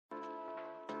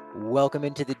Welcome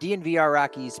into the DNVR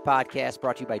Rockies podcast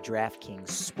brought to you by DraftKings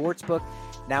Sportsbook.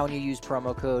 Now, when you use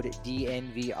promo code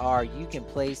DNVR, you can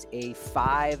place a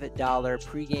 $5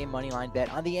 pregame moneyline bet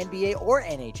on the NBA or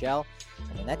NHL.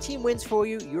 And when that team wins for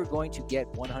you, you're going to get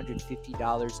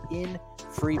 $150 in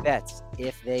free bets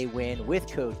if they win with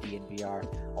code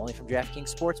DNVR. Only from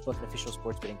DraftKings Sportsbook, an official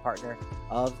sports betting partner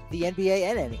of the NBA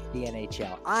and the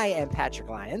NHL. I am Patrick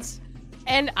Lyons.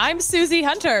 And I'm Susie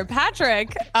Hunter.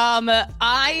 Patrick,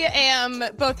 I am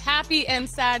both happy and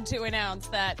sad to announce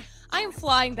that I am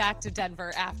flying back to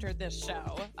Denver after this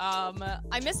show.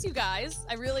 I miss you guys.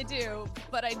 I really do.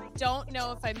 But I don't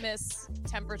know if I miss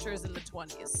temperatures in the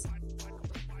 20s.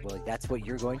 Well, that's what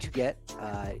you're going to get.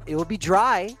 It will be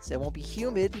dry, so it won't be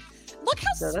humid. Look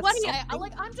how sweaty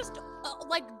I'm just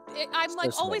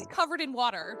always covered in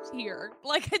water here.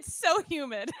 Like, it's so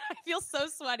humid. I feel so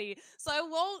sweaty. So I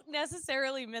won't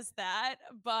necessarily miss that,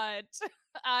 but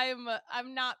I'm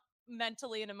not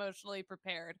mentally and emotionally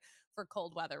prepared for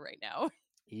cold weather right now.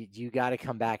 You got to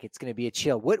come back. It's going to be a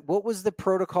chill. What was the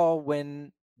protocol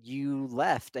when you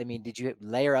left? I mean, did you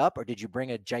layer up or did you bring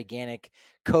a gigantic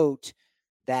coat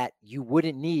that you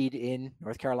wouldn't need in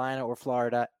North Carolina or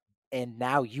Florida, and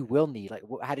now you will need? Like,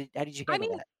 how did you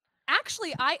handle that?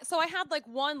 Actually, I had like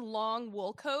one long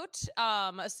wool coat,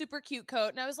 a super cute coat,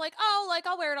 and I was like, oh, like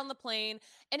I'll wear it on the plane.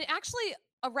 And it actually,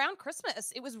 around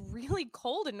Christmas, it was really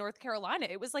cold in North Carolina.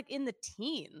 It was like in the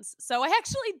teens. So I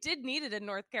actually did need it in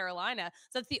North Carolina.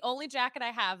 So that's the only jacket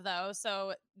I have though.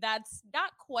 So that's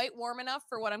not quite warm enough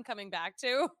for what I'm coming back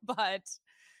to, but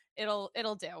it'll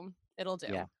do. It'll do.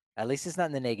 Yeah. At least it's not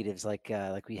in the negatives like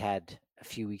we had a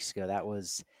few weeks ago. That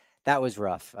was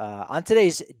rough. On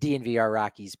today's DNVR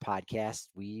Rockies podcast,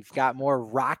 we've got more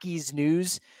Rockies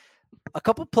news. A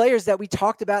couple players that we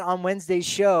talked about on Wednesday's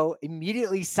show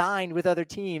immediately signed with other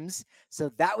teams,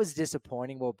 so that was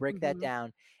disappointing. We'll break that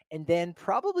down. And then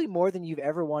probably more than you've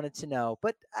ever wanted to know,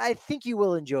 but I think you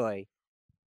will enjoy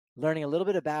learning a little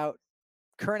bit about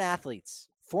current athletes,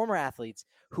 former athletes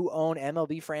who own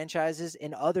MLB franchises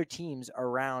and other teams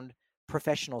around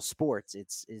professional sports.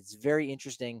 It's very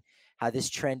interesting how this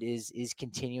trend is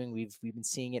continuing. We've been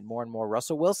seeing it more and more.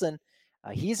 Russell Wilson,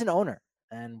 he's an owner,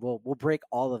 and we'll break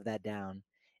all of that down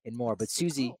and more. But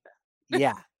Susie,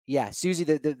 Susie,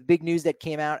 the big news that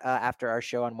came out after our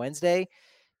show on Wednesday,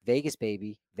 Vegas,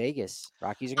 baby, Vegas.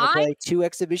 Rockies are going to play 2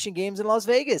 exhibition games in Las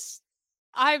Vegas.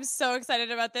 I'm so excited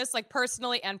about this, like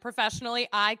personally and professionally.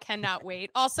 I cannot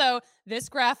wait. Also, this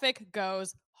graphic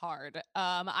goes hard.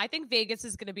 I think Vegas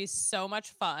is going to be so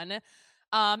much fun.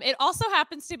 It also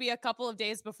happens to be a couple of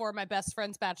days before my best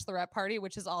friend's bachelorette party,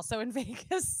 which is also in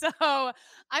Vegas. So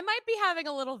I might be having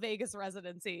a little Vegas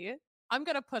residency. I'm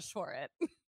going to push for it.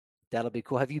 That'll be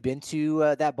cool. Have you been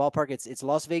to that ballpark? It's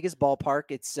Las Vegas Ballpark.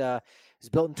 It's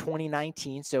built in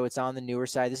 2019, so it's on the newer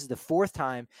side. This is the 4th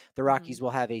time the Rockies will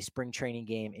have a spring training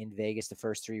game in Vegas. The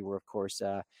first 3 were, of course,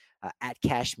 at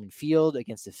Cashman Field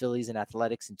against the Phillies and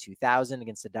Athletics in 2000,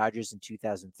 against the Dodgers in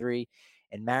 2003,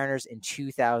 and Mariners in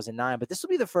 2009. But this will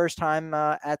be the first time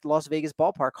at Las Vegas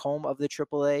Ballpark, home of the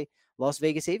AAA Las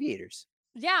Vegas Aviators.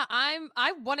 Yeah,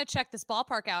 I want to check this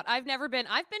ballpark out. I've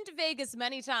been to Vegas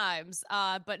many times,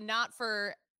 but not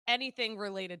for anything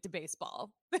related to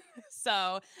baseball.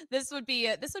 So this would be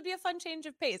a fun change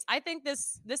of pace. I think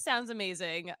this sounds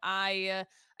amazing. I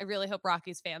really hope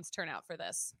Rockies fans turn out for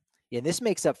this. Yeah, this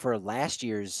makes up for last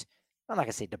year's, I'm not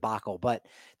going to say debacle, but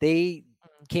they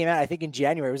came out, I think, in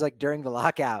January. It was like during the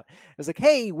lockout. It was like,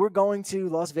 hey, we're going to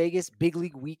Las Vegas, big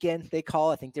league weekend, they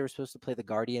call. I think they were supposed to play the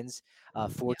Guardians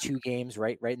for 2 games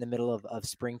right in the middle of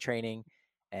spring training.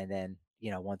 And then,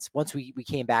 once we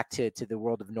came back to the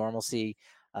world of normalcy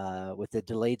with the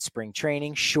delayed spring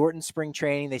training, shortened spring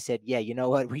training, they said, yeah, you know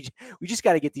what? We just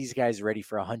got to get these guys ready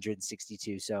for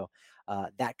 162. So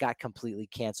that got completely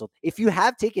canceled. If you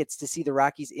have tickets to see the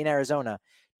Rockies in Arizona,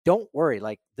 don't worry.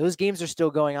 Like, those games are still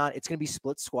going on. It's going to be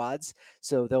split squads.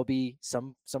 So there'll be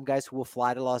some guys who will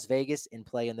fly to Las Vegas and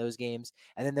play in those games.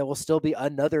 And then there will still be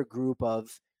another group of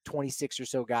 26 or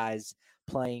so guys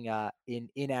playing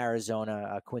in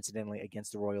Arizona, coincidentally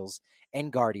against the Royals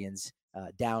and Guardians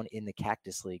down in the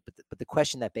Cactus League. But the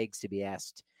question that begs to be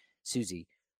asked, Susie,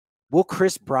 will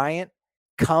Kris Bryant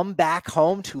come back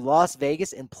home to Las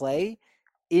Vegas and play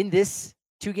in this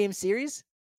 2-game series?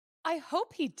 I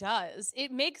hope he does.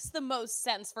 It makes the most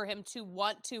sense for him to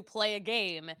want to play a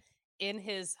game in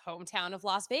his hometown of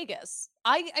Las Vegas.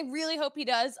 I really hope he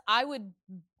does. I would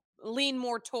lean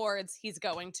more towards he's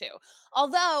going to.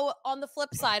 Although, on the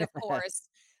flip side, of course,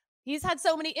 He's had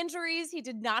so many injuries. He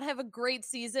did not have a great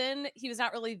season. He was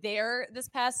not really there this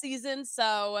past season.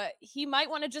 So he might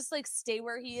want to just like stay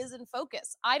where he is and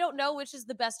focus. I don't know which is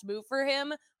the best move for him,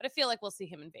 but I feel like we'll see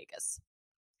him in Vegas.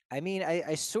 I mean,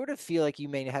 I sort of feel like you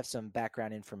may have some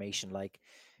background information. Like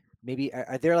maybe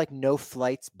are there like no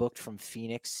flights booked from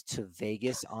Phoenix to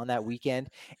Vegas on that weekend?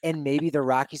 And maybe the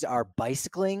Rockies are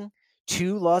bicycling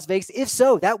to Las Vegas. If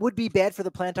so, that would be bad for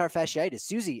the plantar fasciitis.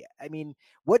 Susie, I mean,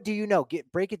 what do you know?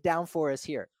 Break it down for us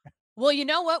here. Well, you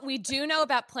know what we do know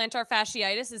about plantar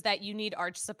fasciitis is that you need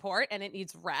arch support and it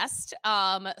needs rest.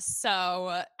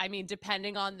 So I mean,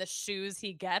 depending on the shoes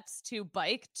he gets to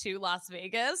bike to Las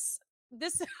Vegas,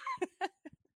 this,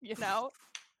 you know,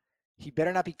 He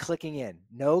better not be clicking in.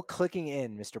 No clicking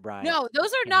in, Mr. Bryant. no, those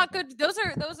are Can't not happen.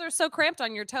 good. Those are so cramped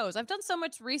on your toes. I've done so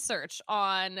much research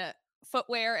on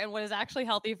footwear and what is actually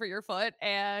healthy for your foot,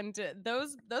 and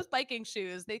those biking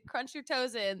shoes, they crunch your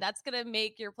toes in. That's gonna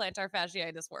make your plantar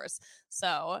fasciitis worse.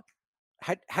 So,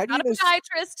 How do not you a know?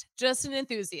 podiatrist, just an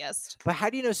enthusiast. But how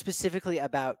do you know specifically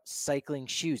about cycling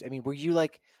shoes? I mean, were you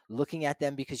like looking at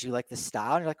them because you like the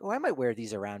style and you're like, oh, I might wear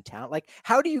these around town? Like,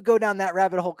 how do you go down that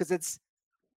rabbit hole? Because it's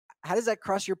how does that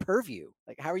cross your purview?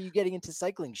 Like, how are you getting into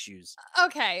cycling shoes?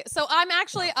 Okay, so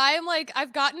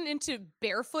I've gotten into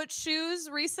barefoot shoes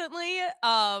recently.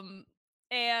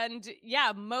 And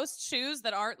yeah, most shoes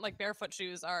that aren't like barefoot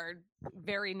shoes are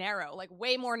very narrow, like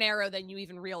way more narrow than you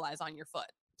even realize on your foot.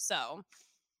 So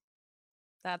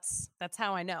that's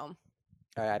how I know.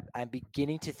 All right, I'm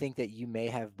beginning to think that you may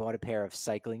have bought a pair of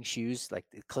cycling shoes, like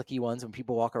the clicky ones when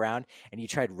people walk around, and you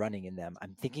tried running in them.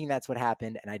 I'm thinking that's what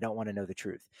happened, and I don't want to know the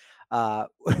truth. Uh,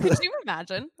 Could you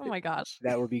imagine? Oh my gosh.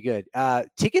 That would be good.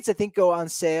 Tickets, I think, go on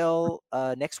sale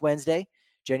next Wednesday,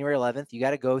 January 11th. You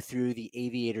got to go through the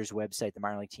Aviators website, the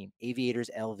minor league team,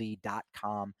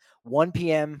 aviatorslv.com, 1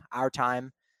 p.m. our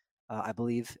time, I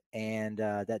believe. And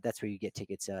that's where you get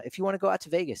tickets if you want to go out to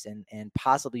Vegas and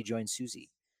possibly join Susie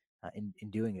in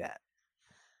doing that.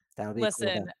 That'll be a cool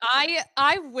Listen, event.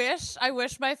 I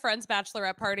wish my friend's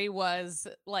bachelorette party was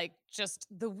like just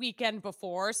the weekend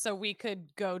before so we could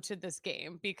go to this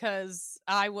game because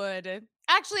I would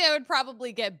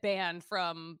probably get banned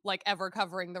from like ever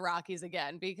covering the Rockies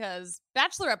again because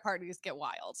bachelorette parties get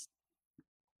wild.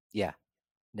 Yeah,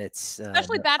 that's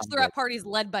Especially I'm good. bachelorette parties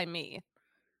led by me.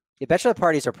 Yeah, bachelor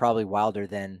parties are probably wilder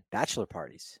than bachelor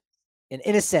parties,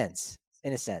 in a sense.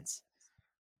 In a sense.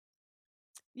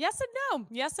 Yes and no.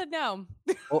 Yes and no.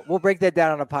 We'll break that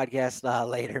down on a podcast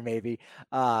later, maybe.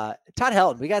 Todd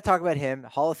Helton, we got to talk about him.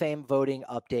 Hall of Fame voting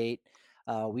update.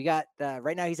 We got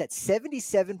right now he's at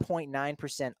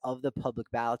 77.9% of the public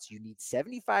ballots. You need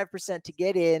 75% to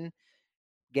get in.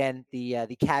 Again,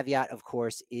 the caveat, of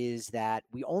course, is that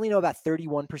we only know about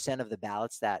 31% of the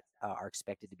ballots that are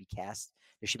expected to be cast.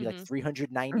 There should be like Mhm.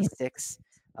 396.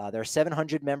 There are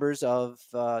 700 members of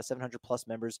 700 plus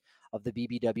members of the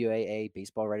BBWAA,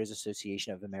 Baseball Writers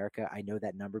Association of America. I know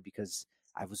that number because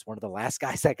I was one of the last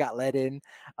guys that got let in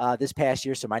this past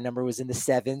year, so my number was in the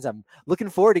sevens. I'm looking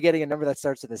forward to getting a number that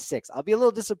starts with a six. I'll be a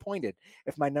little disappointed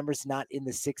if my number's not in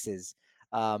the sixes,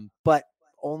 but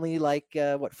only like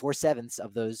 4/7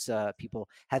 of those people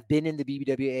have been in the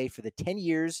BBWA for the 10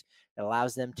 years that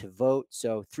allows them to vote.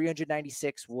 So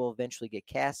 396 will eventually get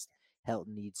cast. Helton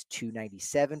needs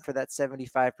 297 for that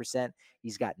 75%.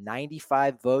 He's got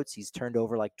 95 votes. He's turned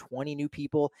over like 20 new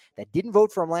people that didn't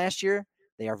vote for him last year.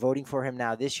 They are voting for him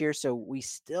now this year. So we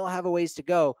still have a ways to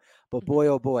go. But boy, Mhm.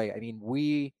 oh boy, I mean,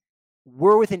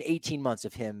 we're within 18 months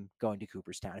of him going to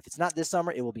Cooperstown. If it's not this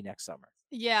summer, it will be next summer.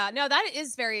 Yeah, no, that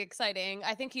is very exciting.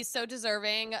 I think he's so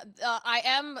deserving. I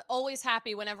am always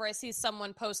happy whenever I see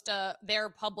someone post their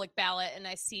public ballot and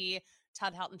I see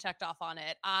Todd Helton checked off on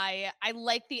it. I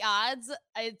like the odds.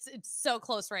 It's so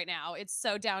close right now. It's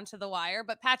so down to the wire.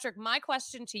 But Patrick, my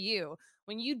question to you: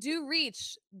 when you do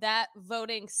reach that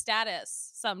voting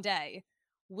status someday,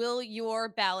 will your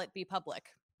ballot be public?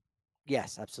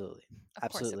 Yes, absolutely. Of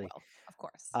course it Absolutely. will. Of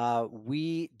course.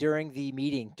 We during the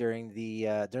meeting during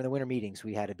the winter meetings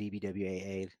we had a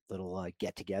BBWAA little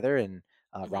get together and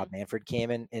Rob Hmm. Manfred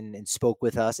came in and spoke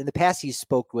with us. In the past, he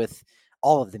spoke with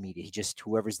all of the media. He just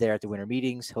whoever's there at the winter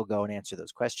meetings, he'll go and answer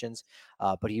those questions.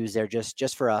 But he was there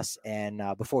just for us. And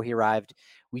before he arrived,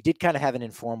 we did kind of have an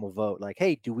informal vote, like,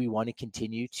 hey, do we want to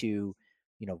continue to,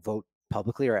 vote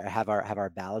publicly or have our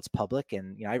ballots public?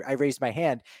 And I raised my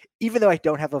hand even though I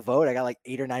don't have a vote. I got like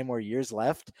 8 or 9 more years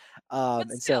left. But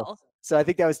And so, still, so I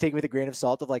think that was taken with a grain of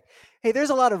salt of like, hey, there's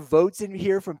a lot of votes in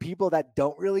here from people that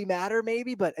don't really matter,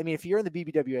 maybe. But I mean, if you're in the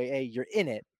BBWAA, you're in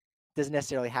it. doesn't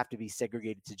necessarily have to be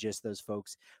segregated to just those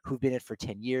folks who've been in it for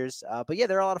 10 years. But yeah,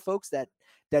 there are a lot of folks that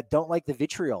don't like the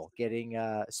vitriol getting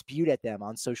spewed at them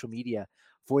on social media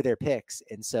for their picks,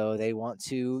 and so they want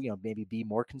to, maybe be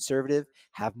more conservative,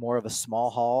 have more of a small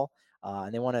hall,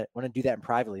 and they want to do that in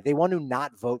privately. They want to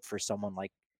not vote for someone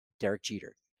like Derek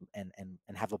Jeter and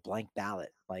have a blank ballot.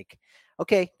 Like,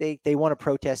 okay, they want to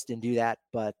protest and do that,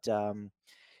 but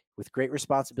with great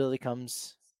responsibility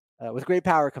comes with great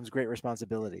power comes great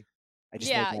responsibility. I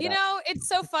just made Yeah, that up. it's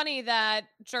so funny that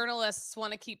journalists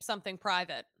want to keep something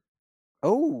private.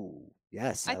 Oh,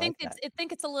 yes, I I like think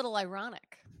that. it's a little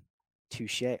ironic.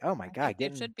 Touche. Oh my I think God, it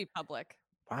getting should be public.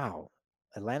 wow.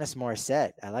 Alanis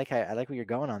Morissette. I like where you're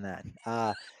going on that.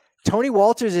 Tony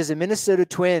Walters is a Minnesota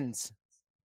Twins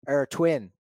or a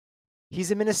twin.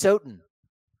 He's a Minnesotan.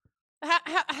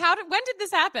 When did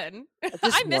this happen? This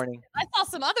I missed morning. I saw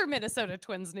some other Minnesota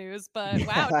Twins news, but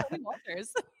wow, Yeah. Tony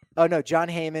Walters. Oh no, John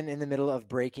Heyman in the middle of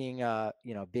breaking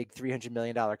big $300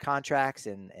 million contracts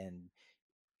and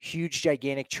huge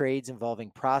gigantic trades involving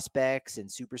prospects and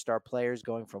superstar players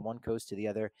going from one coast to the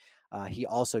other. He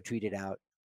also tweeted out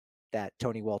that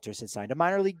Tony Walters had signed a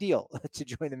minor league deal to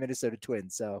join the Minnesota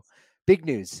Twins. So big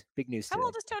news How today.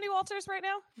 old is Tony Walters right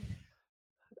now?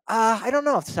 I don't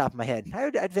know off the top of my head.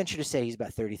 I'd venture to say he's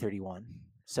about 30, 31.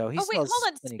 So he Oh wait, still has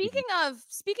hold on. plenty of good years.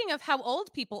 Speaking of how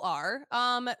old people are,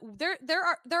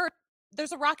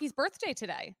 there's a Rocky's birthday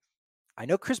today. I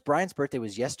know Chris Bryant's birthday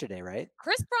was yesterday, right?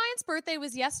 Chris Bryant's birthday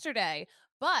was yesterday,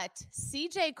 but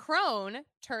CJ Crone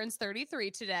turns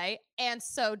 33 today, and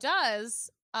so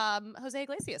does Jose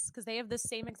Iglesias, because they have the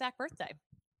same exact birthday.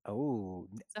 Oh,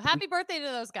 So happy birthday to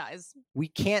those guys. we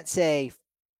can't say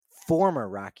former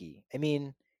Rocky. I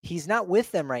mean, he's not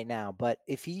with them right now, but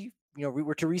if he,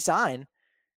 were to resign,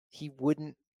 he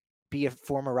wouldn't be a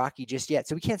former Rocky just yet.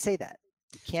 So we can't say that.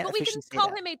 We can't But we can officially say call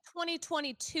that. him a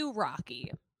 2022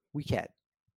 Rocky. We can.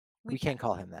 We can can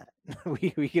call him that.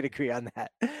 we can agree on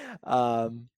that.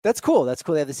 That's cool. That's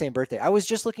cool. They have the same birthday. I was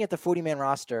just looking at the 40-man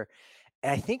roster,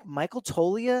 and I think Michael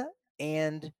Tolia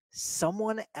and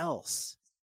someone else,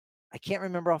 I can't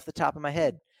remember off the top of my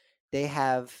head, they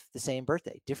have the same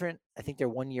birthday. Different. I think they're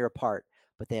 1 year apart,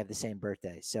 but they have the same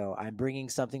birthday. So I'm bringing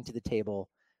something to the table,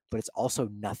 but it's also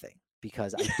nothing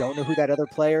because I don't know who that other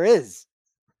player is.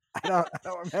 I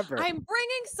don't remember. I'm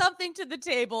bringing something to the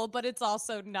table, but it's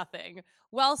also nothing.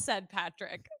 Well said,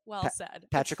 Patrick. Well said.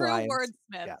 Patrick True Lyons.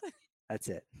 wordsmith. Yeah, that's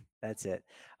it. That's it.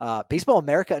 Baseball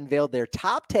America unveiled their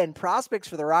top 10 prospects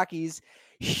for the Rockies.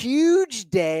 Huge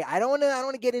day. I don't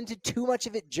want to get into too much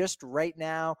of it just right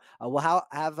now. We'll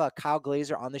have Kyle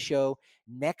Glazer on the show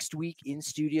next week in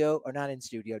studio, or not in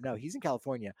studio. No, he's in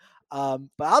California. But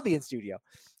I'll be in studio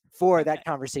for that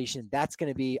conversation. That's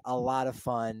going to be a lot of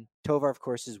fun. Tovar, of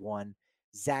course, is one.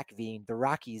 Zach Veen, the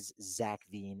Rockies' Zach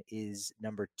Veen is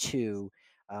number 2.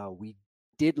 We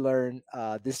did learn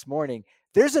this morning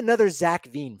there's another Zach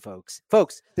Veen, folks.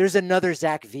 There's another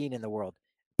Zach Veen in the world.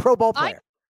 Pro ball player.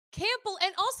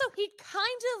 And also he kind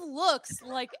of looks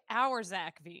like our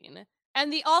Zach Veen.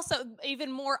 And also even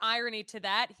more irony to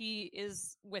that, he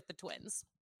is with the Twins.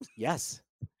 Yes.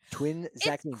 Twin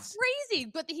Zach Veen. Crazy,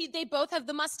 but they both have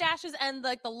the mustaches and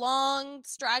like the long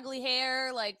straggly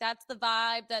hair. Like that's the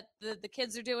vibe that the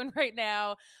kids are doing right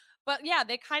now. But yeah,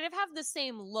 they kind of have the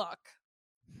same look.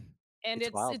 And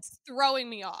it's throwing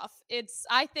me off.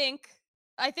 I think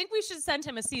we should send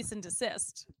him a cease and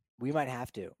desist. We might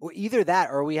have to. Or either that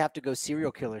or we have to go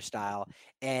serial killer style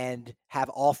and have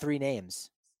all 3 names.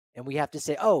 And we have to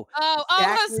say, I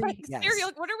was like, yes.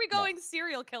 What are we going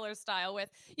serial killer style with?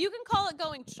 You can call it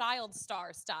going child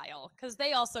star style because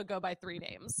they also go by 3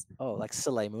 names. Oh, like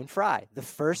Soleil Moon Frye, the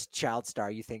first child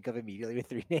star you think of immediately with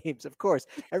 3 names. Of course,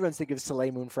 everyone's thinking of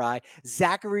Soleil Moon Frye.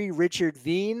 Zachary Richard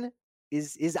Veen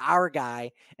is our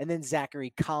guy, and then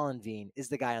Zachary Colin Veen is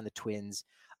the guy on the Twins,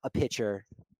 a pitcher.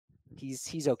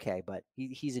 He's okay, but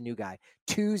he's a new guy.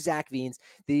 2 Zach Veens.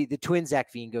 The twin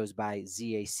Zach Veen goes by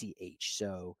ZACH.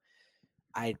 So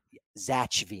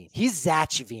Zach Veen. He's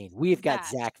Zach Veen. We've got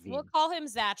Zach Veen. We'll call him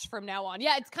Zach from now on.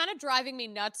 Yeah, it's kind of driving me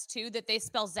nuts too that they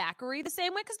spell Zachary the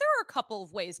same way because there are a couple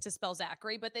of ways to spell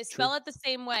Zachary, but they spell it the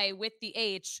same way with the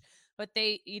H, but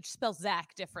they each spell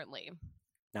Zach differently.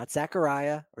 Not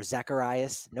Zachariah or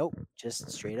Zacharias. Nope, just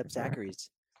straight up Zachary's.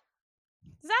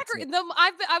 Zachary.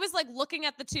 I was like looking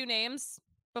at the 2 names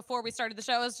before we started the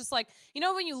show. I was just like,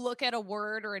 when you look at a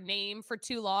word or a name for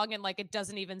too long and like it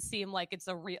doesn't even seem like it's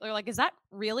a real, or like, is that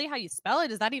really how you spell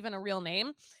it? Is that even a real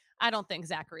name? I don't think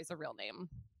Zachary's a real name.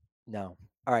 No.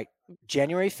 All right.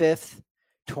 January 5th,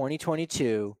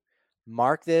 2022.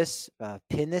 Mark this,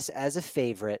 pin this as a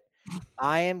favorite.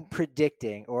 I am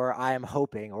predicting, or I am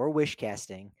hoping, or wish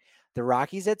casting The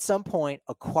Rockies at some point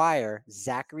acquire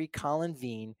Zachary Colin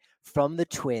Veen from the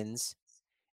Twins,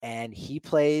 and he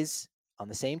plays on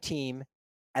the same team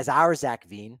as our Zach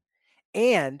Veen.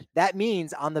 And that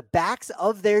means on the backs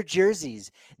of their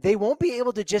jerseys, they won't be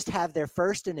able to just have their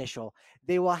first initial.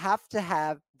 They will have to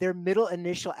have their middle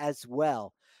initial as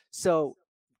well. So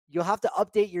you'll have to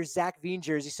update your Zach Veen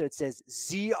jersey so it says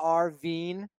ZR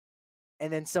Veen,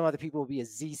 and then some other people will be a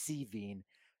ZC Veen.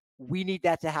 We need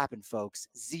that to happen, folks.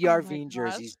 Oh ZR my Veen gosh.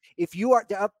 jerseys. If you are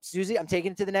up, Susie, I'm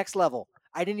taking it to the next level.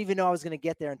 I didn't even know I was going to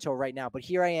get there until right now, but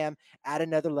here I am at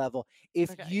another level.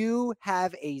 If Okay. you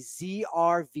have a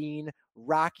ZR Veen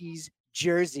Rockies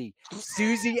jersey,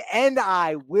 Susie and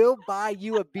I will buy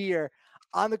you a beer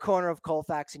on the corner of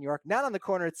Colfax and York. Not on the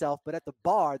corner itself, but at the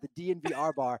bar, the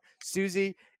DNVR bar.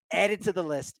 Susie, add it to the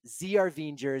list. ZR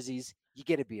Veen jerseys. You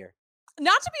get a beer.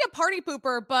 Not to be a party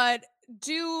pooper, but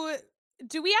do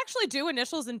we actually do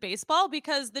initials in baseball?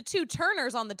 Because the two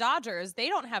Turners on the Dodgers, they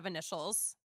don't have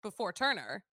initials before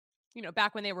Turner. You know,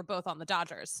 back when they were both on the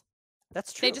Dodgers.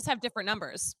 That's true. They just have different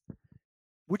numbers.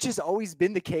 Which has always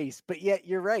been the case, but yet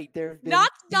you're right. There have been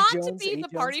Not B. to Jones, be A. the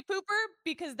Jones. party pooper,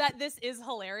 because this is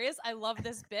hilarious. I love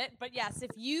this bit. But yes,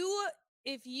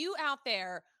 if you out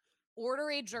there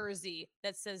order a jersey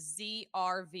that says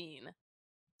ZR Veen,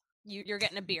 you're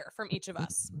getting a beer from each of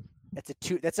us.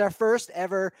 That's our first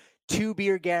ever 2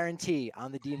 beer guarantee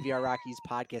on the DNVR Rockies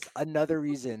podcast. Another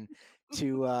reason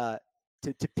to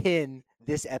pin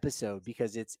this episode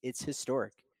because it's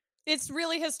historic. It's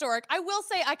really historic. I will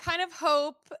say I kind of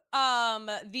hope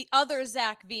the other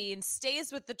Zach Veen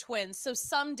stays with the Twins. So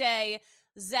someday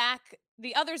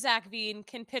the other Zach Veen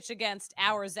can pitch against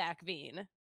our Zach Veen.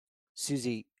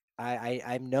 Susie,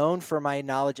 I'm known for my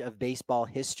knowledge of baseball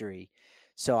history.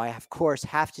 So I, of course,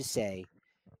 have to say,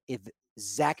 if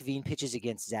Zach Veen pitches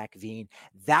against Zach Veen,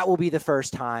 that will be the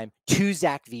first time two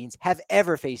Zach Veens have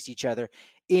ever faced each other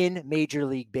in Major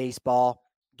League Baseball.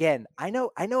 Again, I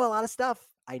know a lot of stuff.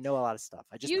 I know a lot of stuff.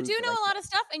 You do know a lot of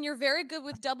stuff, and you're very good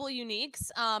with double uniques.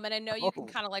 And I know you can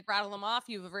kind of like rattle them off.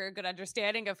 You have a very good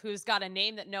understanding of who's got a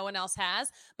name that no one else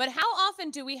has. But how often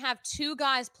do we have two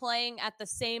guys playing at the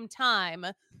same time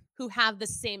who have the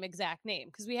same exact name?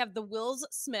 Because we have the Wills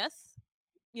Smith,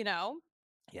 you know.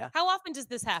 Yeah. How often does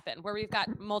this happen where we've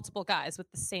got multiple guys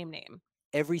with the same name?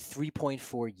 Every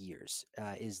 3.4 years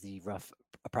is the rough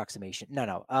approximation.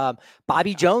 No.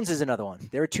 Bobby Jones is another one.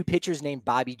 There are two pitchers named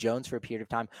Bobby Jones for a period of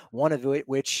time, one of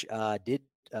which did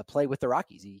play with the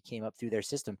Rockies. He came up through their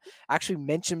system. Actually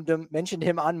mentioned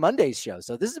him on Monday's show.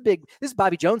 So this is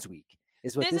Bobby Jones week.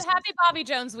 This is happy Bobby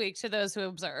Jones week to those who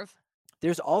observe.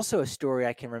 There's also a story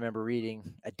I can remember reading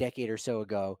a decade or so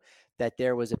ago that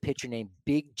there was a pitcher named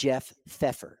Big Jeff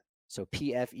Pfeffer. So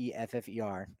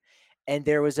Pfeffer. And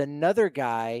there was another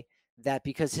guy that,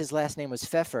 because his last name was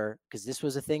Pfeffer, because this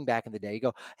was a thing back in the day, you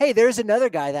go, hey, there's another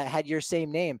guy that had your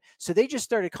same name. So they just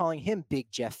started calling him Big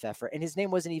Jeff Pfeffer, and his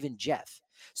name wasn't even Jeff.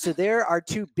 So there are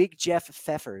two Big Jeff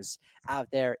Pfeffers out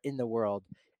there in the world.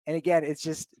 And again, it's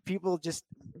just people just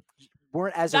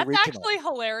weren't as original. That's actually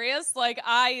hilarious.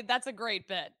 That's a great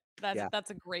bit. That's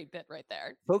a great bit right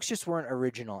there. Folks just weren't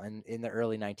original in the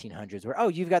early 1900s where, oh,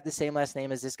 you've got the same last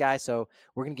name as this guy, so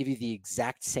we're going to give you the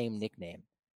exact same nickname.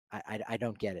 I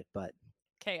don't get it, but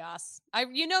chaos.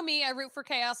 You know me, I root for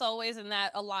chaos always, and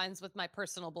that aligns with my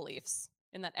personal beliefs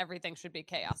in that everything should be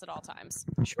chaos at all times.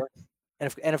 Sure.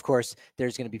 And of course,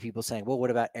 there's going to be people saying, well, what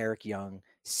about Eric Young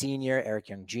Sr., Eric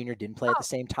Young Jr. didn't play at the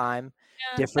same time?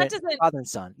 Yeah, different father and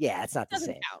son. Yeah, it's not the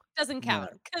same. Doesn't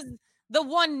count. Because the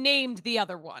one named the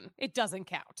other one. It doesn't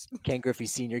count. Ken Griffey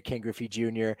Sr., Ken Griffey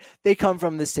Jr., they come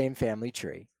from the same family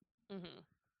tree. Mm-hmm.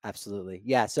 Absolutely.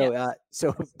 Yeah. So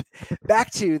so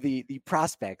back to the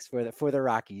prospects for the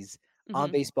Rockies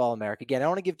on Baseball America. Again, I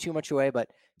don't want to give too much away, but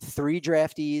 3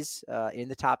 draftees in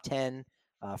the top 10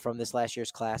 from this last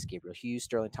year's class: Gabriel Hughes,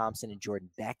 Sterling Thompson, and Jordan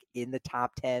Beck in the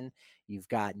top 10. You've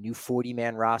got new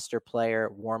 40-man roster player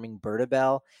Warming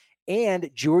Bertobel, and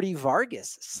Jordy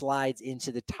Vargas slides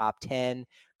into the top 10.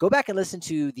 Go back and listen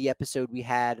to the episode we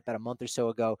had about a month or so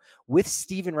ago with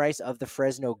Stephen Rice of the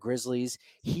Fresno Grizzlies.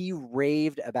 He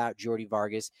raved about Jordy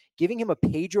Vargas, giving him a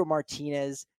Pedro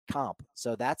Martinez comp.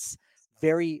 So that's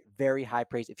very, very high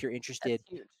praise. If you're interested,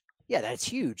 that's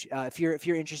huge. If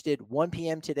you're interested, 1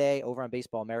 p.m. today over on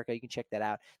Baseball America, you can check that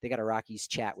out. They got a Rockies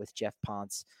chat with Jeff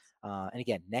Ponce. And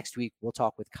again, next week we'll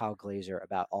talk with Kyle Glazer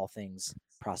about all things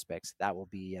prospects. That'll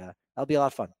be a lot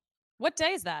of fun. What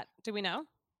day is that? Do we know?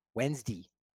 Wednesday.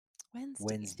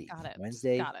 Got it.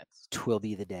 Wednesday will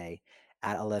be the day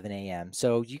at 11 a.m.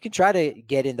 So you can try to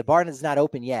get in. The barn is not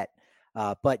open yet,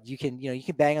 but you can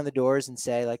bang on the doors and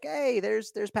say like, hey,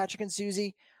 there's Patrick and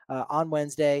Susie on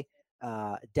Wednesday.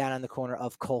 down on the corner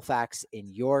of Colfax in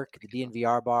York, the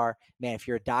DNVR bar. Man, if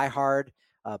you're a diehard,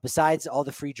 besides all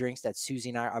the free drinks that Susie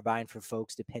and I are buying for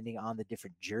folks, depending on the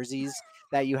different jerseys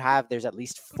that you have, there's at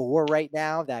least 4 right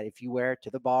now that if you wear it to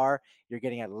the bar, you're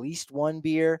getting at least 1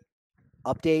 beer.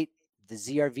 Update: the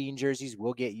ZRV jerseys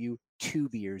will get you 2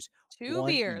 beers, Two 1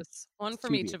 each. beers, one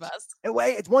from 2 each of beers. us. And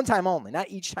wait, it's one time only, not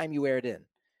each time you wear it in.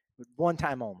 One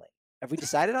time only. Have we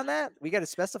decided on that? We got to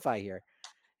specify here.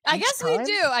 I Each guess we time?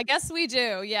 do. I guess we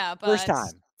do. Yeah, First but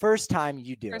time. First time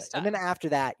you do it. first And then time. after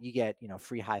that, you get,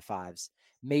 free high fives,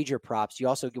 major props. You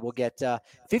also will get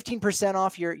 15%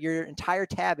 off your entire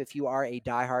tab if you are a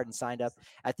diehard and signed up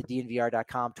at the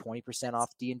DNVR.com, 20% off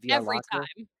DNVR Every locker.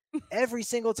 time. Every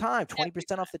single time, Every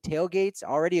 20% off the tailgates.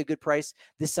 Already a good price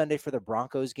this Sunday for the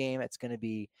Broncos game. It's going to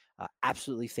be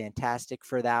absolutely fantastic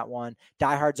for that one.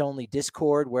 Diehards only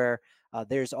Discord, where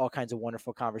there's all kinds of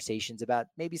wonderful conversations about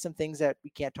maybe some things that we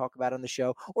can't talk about on the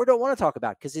show or don't want to talk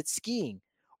about because it's skiing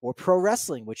or pro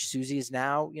wrestling, which Susie is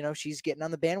now, she's getting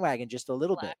on the bandwagon just a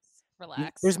little bit.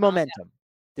 relax. There's Calm momentum.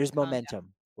 There's down. Calm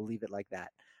momentum. We'll leave it like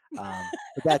that. down.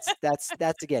 But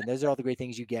that's again, those are all the great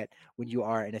things you get when you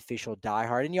are an official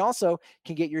diehard. And you also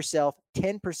can get yourself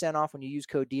 10% off when you use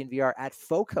code DNVR at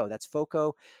FOCO. That's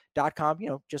FOCO.com,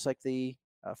 just like the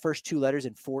first 2 letters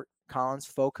in Fort Collins,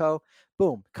 FOCO.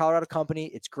 Boom, Colorado company.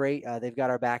 It's great. They've got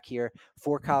our back here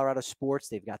for Colorado sports.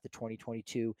 They've got the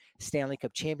 2022 Stanley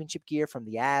Cup Championship gear from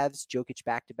the Avs. Jokic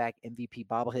back-to-back MVP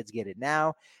bobbleheads. Get it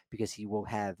now because he will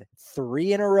have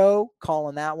 3 in a row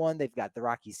calling that one. They've got the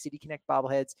Rocky City Connect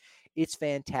bobbleheads. It's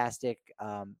fantastic.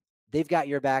 They've got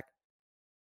your back.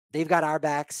 They've got our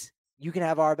backs. You can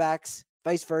have our backs,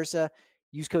 vice versa.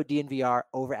 Use code DNVR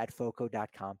over at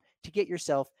FOCO.com to get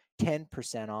yourself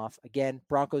 10% off. Again,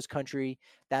 Broncos country,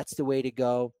 that's the way to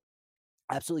go.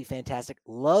 Absolutely fantastic.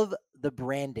 Love the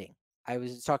branding. I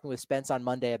was talking with Spence on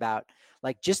Monday about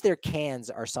just their cans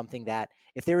are something that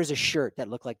if there was a shirt that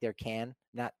looked like their can,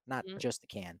 not Mhm. just the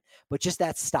can, but just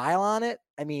that style on it,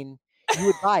 I mean, you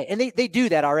would buy it. And they do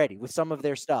that already with some of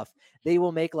their stuff. They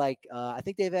will make I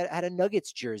think they've had a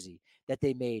Nuggets jersey that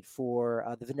they made for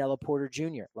the Vanilla Porter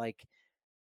Jr.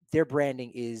 Their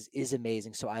branding is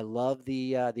amazing. So I love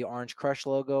the Orange Crush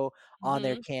logo on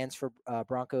their Mhm. cans for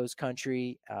Broncos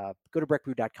Country. Go to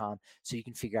breckbrew.com so you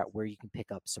can figure out where you can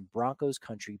pick up some Broncos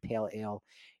Country Pale Ale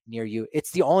near you.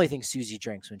 It's the only thing Susie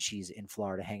drinks when she's in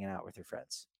Florida hanging out with her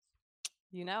friends.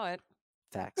 You know it.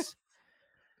 Facts.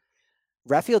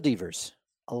 Rafael Devers,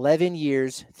 11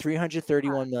 years,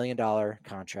 $331 million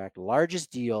contract,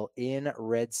 largest deal in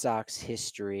Red Sox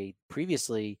history.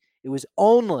 Previously, it was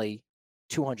only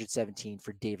 217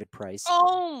 for David Price.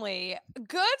 Only good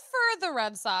for the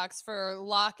Red Sox for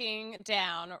locking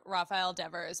down Rafael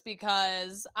Devers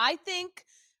because I think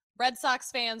Red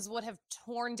Sox fans would have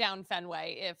torn down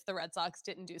Fenway if the Red Sox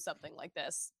didn't do something like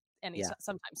this Yeah,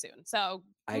 sometime soon. So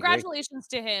I agree. congratulations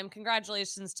to him.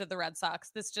 Congratulations to the Red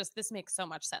Sox. This makes so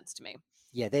much sense to me.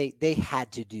 Yeah, they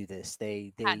had to do this. Had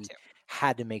They to.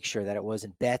 had to make sure that it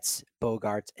wasn't Betts,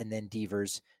 Bogarts, and then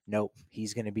Devers. Nope,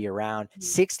 he's going to be around. Mhm.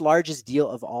 6th largest deal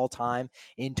of all time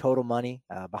in total money,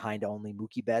 behind only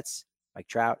Mookie Betts, Mike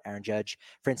Trout, Aaron Judge,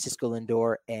 Francisco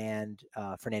Lindor, and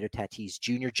Fernando Tatis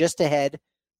Jr. Just ahead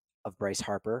of Bryce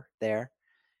Harper. There,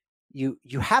 you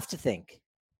have to think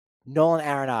Nolan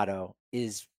Arenado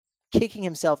is kicking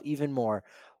himself even more.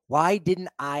 Why didn't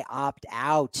I opt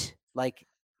out?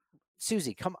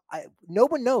 Susie, come. No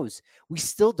one knows. We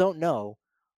still don't know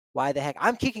why the heck.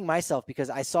 I'm kicking myself because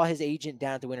I saw his agent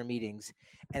down at the winter meetings,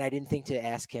 and I didn't think to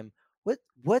ask him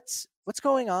what's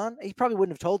going on. He probably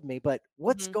wouldn't have told me, but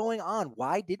what's Mhm. going on?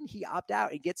 Why didn't he opt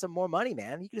out and get some more money,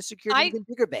 man? He could have secured an I even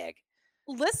bigger bag.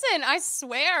 Listen, I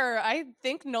swear, I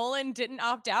think Nolan didn't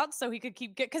opt out so he could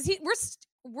keep because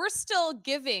we're still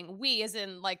giving we as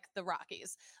in like the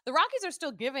Rockies. The Rockies are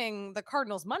still giving the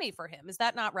Cardinals money for him. Is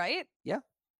that not right? Yeah, for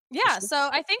Yeah, sure. so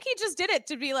I think he just did it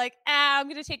to be like, I'm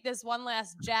gonna take this one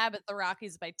last jab at the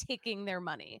Rockies by taking their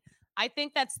money. I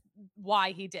think that's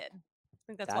why he did. I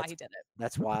think that's why That's he did it.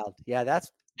 that's wild. Yeah,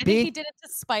 that's I think big. he did it to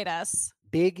spite us.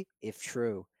 Big if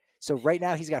true. So right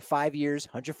now he's got 5 years,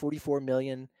 144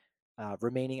 million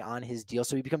remaining on his deal.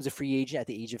 So he becomes a free agent at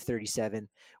the age of 37,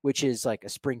 which is like a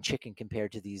spring chicken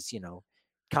compared to these,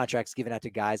 contracts given out to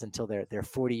guys until they're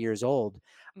 40 years old.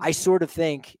 I Mhm, sort of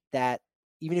think that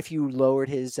even if you lowered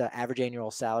his average annual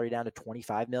salary down to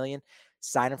 25 million,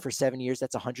 sign him for 7 years,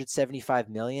 that's 175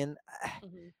 million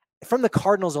mhm. from the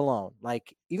Cardinals alone.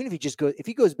 Like even if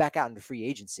he goes back out into free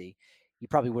agency, he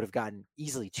probably would have gotten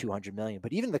easily 200 million.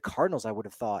 But even the Cardinals, I would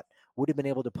have thought would have been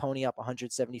able to pony up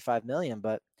 175 million.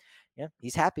 But yeah,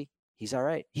 he's happy. He's all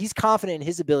right. He's confident in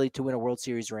his ability to win a World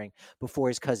Series ring before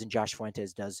his cousin Josh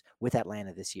Fuentes does with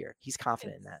Atlanta this year. He's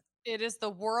confident in that. It is the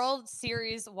World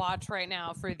Series watch right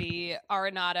now for the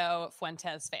Arenado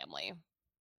Fuentes family.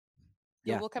 Who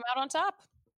Yeah. will come out on top?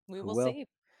 We Who will will? see.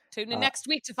 Tune in next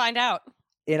week to find out.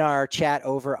 In our chat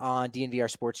over on DNVR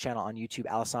Sports Channel on YouTube,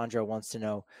 Alessandro wants to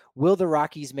know, will the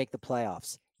Rockies make the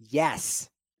playoffs?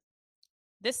 Yes.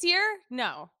 This year?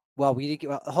 No. Well,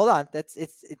 hold on.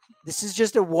 This is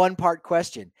just a one-part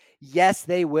question. Yes,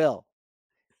 they will.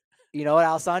 You know what,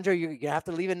 Alessandro, you're going to have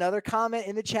to leave another comment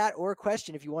in the chat or a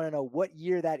question if you want to know what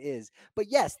year that is. But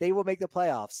yes, they will make the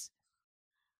playoffs.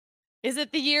 Is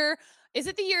it the year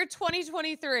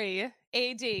 2023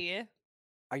 AD?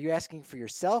 Are you asking for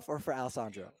yourself or for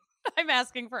Alessandro? I'm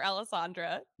asking for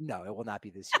Alessandra. No, it will not be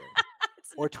this year.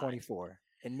 Or 24.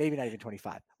 And maybe not even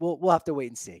 25. We'll have to wait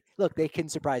and see. Look, they can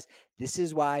surprise. This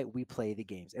is why we play the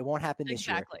games. It won't happen this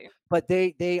year. But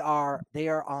they are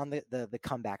on the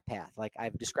comeback path. Like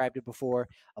I've described it before,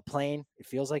 a plane, it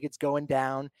feels like it's going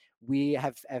down. We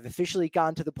have officially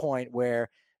gone to the point where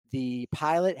the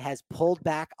pilot has pulled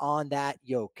back on that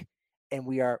yoke and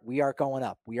we are going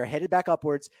up. We are headed back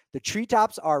upwards. The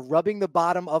treetops are rubbing the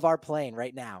bottom of our plane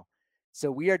right now.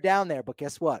 So we are down there, but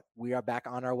guess what? We are back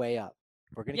on our way up.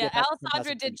 We're going to get back to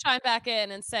Alessandra did chime back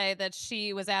in and say that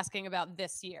she was asking about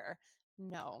this year.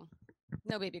 No,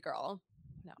 baby girl.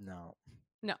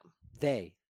 No.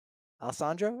 They.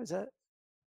 Alessandro, is that?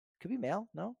 Could be male.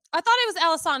 No, I thought it was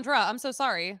Alessandra. I'm so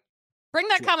sorry. Bring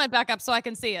that comment back up so I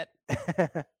can see it.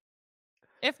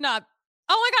 If not,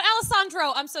 oh my God,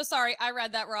 Alessandro. I'm so sorry. I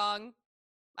read that wrong.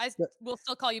 I will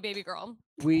still call you baby girl.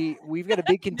 We've got a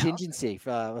big contingency with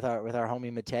our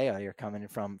homie Matteo here coming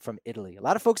from Italy. A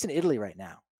lot of folks in Italy right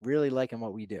now really liking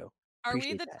what we do. Are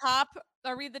we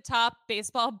the top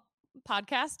baseball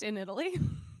podcast in Italy?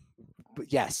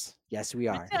 But yes, we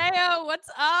are. Matteo, what's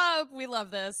up? We love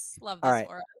this. Love this. All right.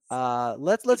 For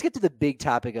us. Let's get to the big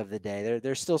topic of the day.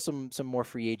 There's still some more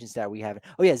free agents that we haven't.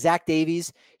 Oh yeah, Zach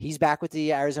Davies. He's back with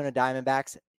the Arizona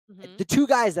Diamondbacks. Mm-hmm. The two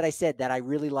guys that I said that I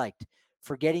really liked,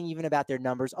 forgetting even about their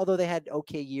numbers, although they had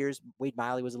okay years. Wade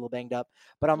Miley was a little banged up,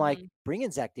 but I'm like, bring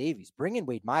in Zach Davies, bring in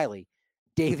Wade Miley.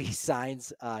 Davies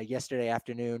signs yesterday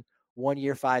afternoon, 1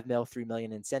 year, $5 million, $3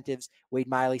 million incentives. Wade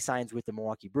Miley signs with the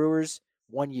Milwaukee Brewers,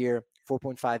 1 year,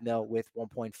 $4.5 million with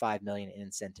 $1.5 million in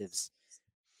incentives.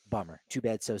 Bummer. Too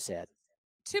bad, so sad.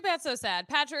 Too bad, so sad.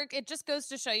 Patrick, it just goes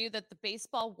to show you that the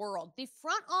baseball world, the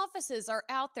front offices are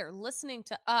out there listening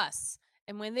to us.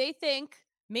 And when they think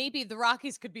maybe the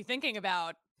Rockies could be thinking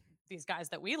about these guys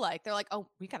that we like, they're like, oh,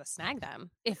 we got to snag them.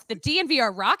 If the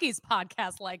DNVR Rockies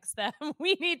podcast likes them,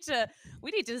 we need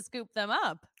to scoop them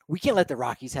up. We can't let the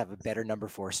Rockies have a better number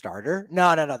 4 starter.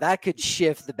 No. That could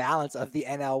shift the balance of the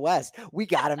NL West. We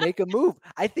got to make a move.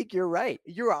 I think you're right.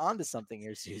 You're onto something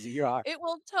here, Susie. You are. It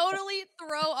will totally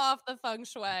throw off the feng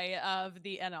shui of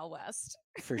the NL West.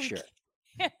 For sure.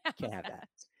 Can't have that.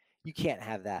 You can't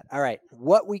have that. All right.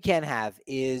 What we can have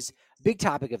is big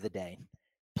topic of the day.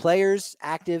 Players,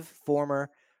 active, former,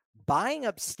 buying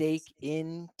up stake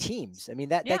in teams. I mean,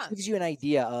 that gives you an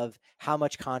idea of how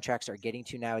much contracts are getting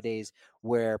to nowadays,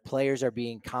 where players are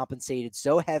being compensated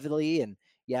so heavily. And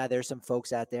yeah, there's some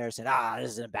folks out there saying,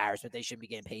 this is an embarrassment. They shouldn't be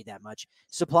getting paid that much.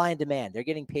 Supply and demand. They're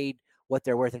getting paid what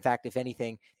they're worth. In fact, if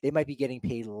anything, they might be getting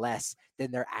paid less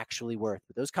than they're actually worth.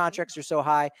 But those contracts are so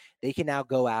high, they can now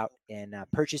go out and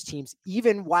purchase teams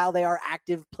even while they are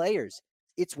active players.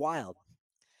 It's wild.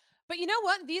 But you know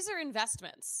what? These are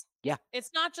investments. Yeah.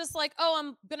 It's not just like, oh,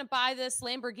 I'm going to buy this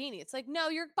Lamborghini. It's like, no,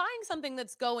 you're buying something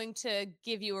that's going to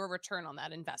give you a return on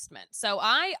that investment. So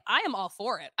I am all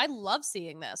for it. I love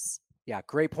seeing this. Yeah,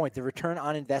 great point. The return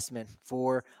on investment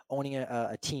for owning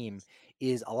a team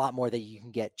is a lot more than you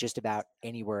can get just about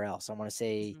anywhere else. I want to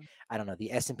say, I don't know,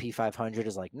 the S&P 500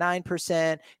 is like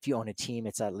 9%. If you own a team,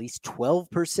 it's at least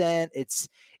 12%.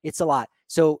 It's a lot.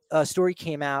 So a story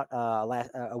came out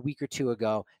a week or two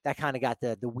ago that kind of got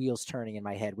the wheels turning in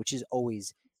my head, which is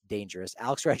always dangerous.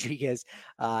 Alex Rodriguez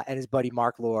and his buddy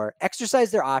Mark Lohr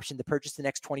exercised their option to purchase the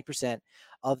next 20%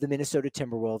 of the Minnesota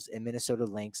Timberwolves and Minnesota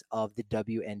Lynx of the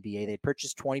WNBA. They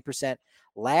purchased 20%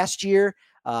 last year,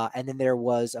 and then there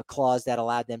was a clause that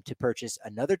allowed them to purchase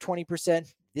another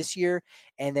 20% this year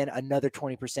and then another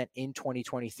 20% in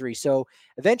 2023. So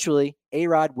eventually,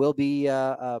 A-Rod will be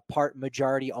a part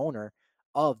majority owner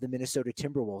of the Minnesota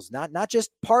Timberwolves. Not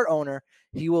just part owner,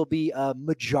 he will be a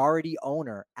majority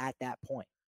owner at that point.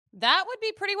 That would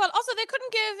be pretty well. Also, they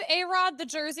couldn't give A-Rod the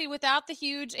jersey without the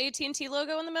huge AT&T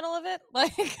logo in the middle of it.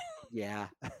 Like, yeah,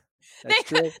 they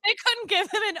couldn't give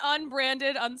him an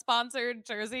unbranded, unsponsored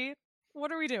jersey.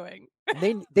 What are we doing?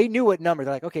 And they knew what number.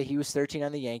 They're like, okay, he was 13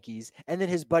 on the Yankees. And then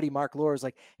his buddy Mark Lore was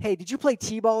like, hey, did you play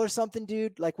T-ball or something,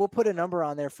 dude? Like, we'll put a number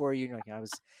on there for you. And you're like, I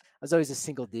was always a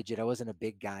single digit. I wasn't a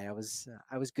big guy. I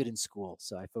was good in school,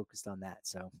 so I focused on that.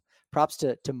 So props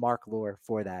to Mark Lore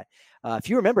for that. If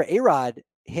you remember, A-Rod,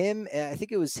 him, I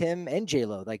think it was him and J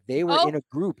Lo. Like they were Oh, in a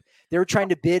group. They were trying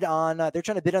to bid on. They're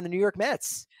trying to bid on the New York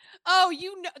Mets. oh,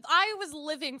 you know, I was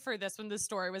living for this when this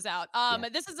story was out. Yeah.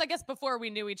 This is, I guess, before we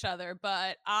knew each other,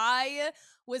 but I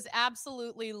was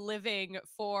absolutely living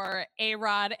for A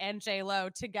Rod and J Lo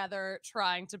together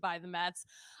trying to buy the Mets.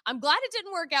 I'm glad it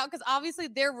didn't work out because obviously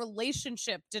their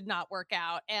relationship did not work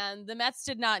out, and the Mets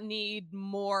did not need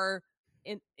more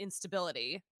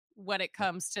instability when it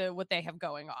comes to what they have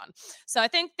going on. So I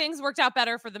think things worked out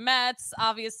better for the Mets.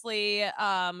 Obviously,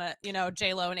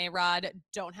 J Lo and A Rod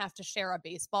don't have to share a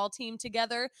baseball team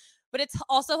together. But it's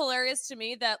also hilarious to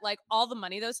me that like all the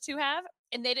money those two have,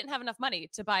 and they didn't have enough money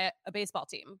to buy a baseball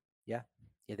team. Yeah.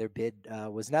 Yeah, their bid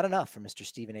was not enough for Mr.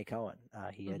 Stephen A. Cohen. Hmm.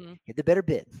 He had the better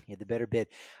bid. He had the better bid.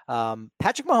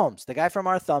 Patrick Mahomes, the guy from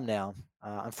our thumbnail.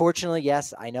 Unfortunately,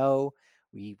 yes, I know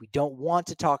we don't want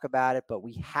to talk about it, but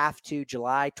we have to.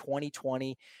 July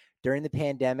 2020, during the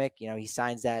pandemic, he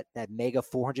signs that mega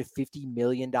 $450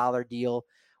 million deal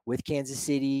with Kansas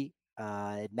City.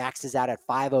 It maxes out at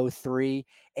 503,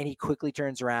 and he quickly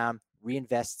turns around,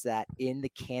 reinvests that in the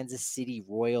Kansas City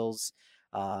Royals.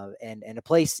 And a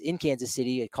place in Kansas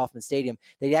City at Kauffman Stadium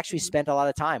that he actually Hmm. spent a lot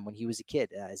of time when he was a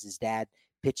kid, as his dad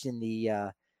pitched in the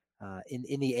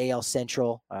in the AL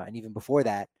Central, and even before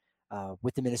that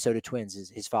with the Minnesota Twins.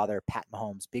 His father, Pat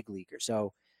Mahomes, big leaguer.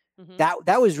 So Hmm.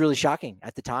 that was really shocking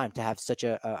at the time to have such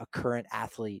a current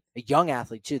athlete, a young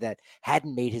athlete too, that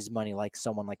hadn't made his money like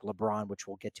someone like LeBron, which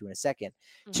we'll get to in a second,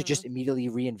 to Hmm. just immediately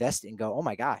reinvest it and go, oh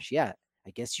my gosh, yeah,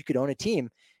 I guess you could own a team.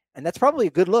 And that's probably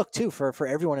a good look too for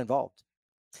everyone involved.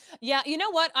 Yeah, you know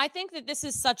what? I think that this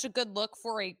is such a good look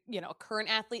for a, current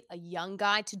athlete, a young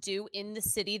guy to do in the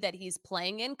city that he's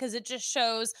playing in because it just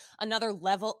shows another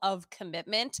level of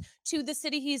commitment to the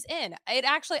city he's in. It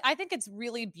actually I think it's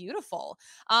really beautiful.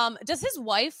 Does his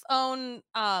wife own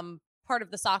part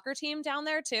of the soccer team down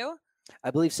there too?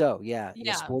 I believe so. Yeah, yeah.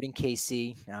 Yeah. Sporting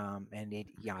KC, and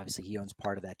yeah, obviously he owns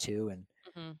part of that too. And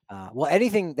Hmm. well,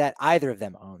 anything that either of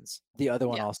them owns, the other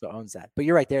one Yeah. also owns that. But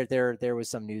you're right. There was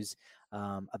some news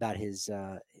about his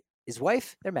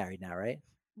wife. They're married now, right?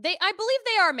 I believe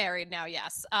they are married now,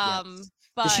 yes. Yes.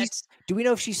 Does she? But Do we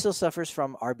know if she still suffers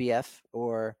from RBF,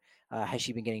 or has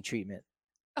she been getting treatment?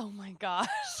 oh my gosh.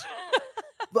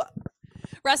 But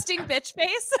Resting bitch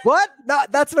face. what? No,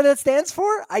 that's what it stands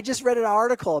for. I just read an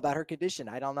article about her condition.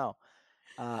 I don't know.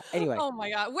 Anyway, Oh my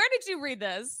god. Where did you read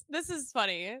this? This is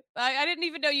funny. I didn't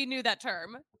even know you knew that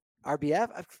term.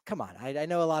 RBF. Come on, I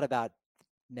know a lot about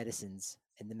medicines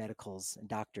and the medicals and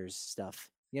doctors stuff.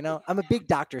 I'm a big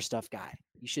doctor stuff guy.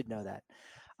 You should know that.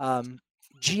 Um,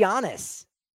 Giannis.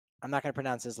 I'm not going to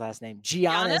pronounce his last name.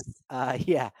 Giannis. Giannis?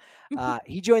 Yeah.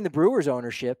 He joined the Brewers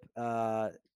ownership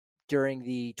during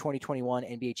the 2021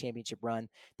 NBA championship run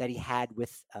that he had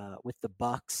with the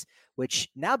Bucks, which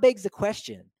now begs the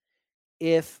question: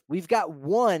 if we've got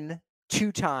one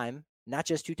two-time, not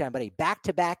just two-time, but a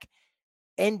back-to-back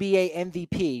NBA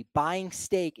MVP buying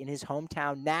stake in his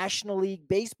hometown National League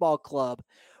Baseball club,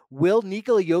 will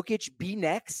Nikola Jokic be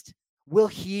next? Will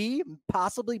he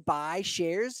possibly buy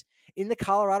shares in the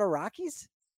Colorado Rockies?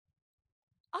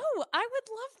 Oh, I would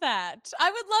love that. I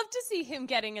would love to see him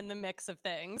getting in the mix of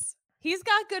things. He's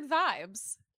got good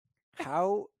vibes.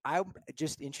 How I'm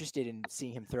just interested in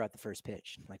seeing him throw out the first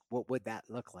pitch. Like, what would that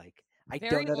look like? I don't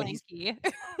Very know that he's lanky.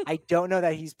 I don't know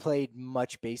that he's played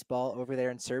much baseball over there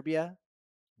in Serbia.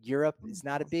 Europe is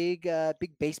not a big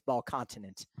baseball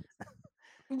continent.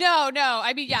 No, no.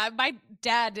 I mean, yeah, my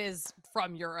dad is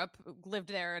from Europe, lived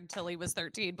there until he was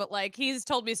 13, but like he's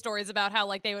told me stories about how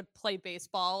like they would play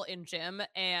baseball in gym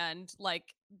and like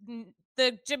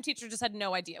the gym teacher just had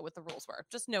no idea what the rules were.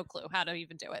 Just no clue how to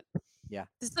even do it. Yeah.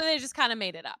 So they just kind of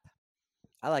made it up.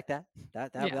 I like that.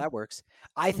 That that Yeah. that works.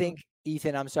 I Hmm. think,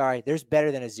 Ethan, I'm sorry, there's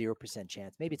better than a 0%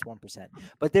 chance. Maybe it's 1%,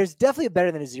 but there's definitely a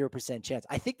better than a 0% chance.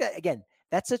 I think that, again,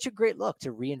 that's such a great look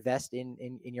to reinvest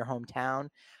in your hometown.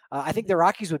 I think the Hmm.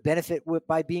 Rockies would benefit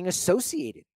by being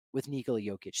associated with Nikola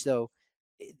Jokic. So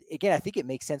again, I think it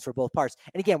makes sense for both parts.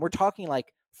 And again, we're talking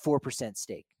like 4%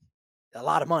 stake. A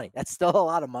lot of money. That's still a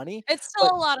lot of money, It's still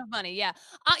but a lot of money, yeah.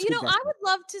 it's a good investment. I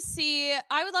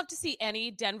would love to see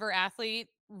any Denver athlete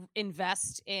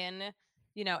invest in,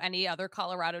 any other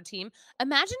Colorado team.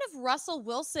 Imagine if Russell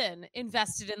Wilson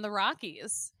invested in the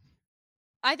Rockies.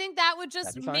 I think that would That'd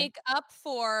just be fine. make up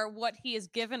for what he has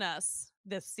given us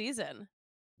this season.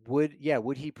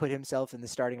 would he put himself in the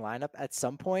starting lineup at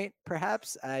some point?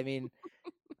 Perhaps. I mean,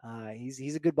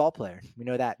 he's a good ball player. We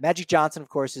know that. Magic Johnson, of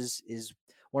course, is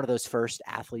one of those first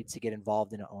athletes to get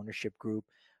involved in an ownership group.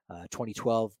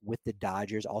 2012 with the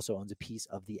Dodgers, also owns a piece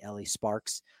of the LA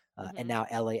Sparks. And Mhm. now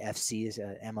LAFC is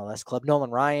an MLS club. Nolan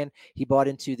Ryan, he bought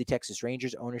into the Texas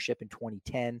Rangers ownership in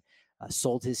 2010,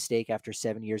 sold his stake after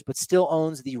 7 years, but still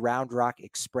owns the Round Rock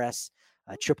Express,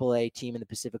 a AAA team in the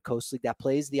Pacific Coast League that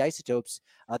plays the Isotopes,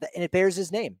 and it bears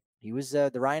his name. He was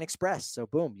the Ryan Express. So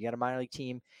boom, you got a minor league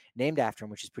team named after him,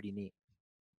 which is pretty neat.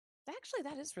 Actually,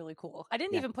 that is really cool. I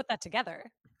didn't Yeah, even put that together.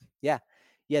 yeah,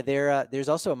 yeah. There's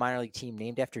also a minor league team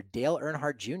named after Dale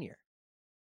Earnhardt Jr.,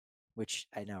 which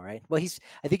I know, right? Well,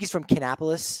 I think he's from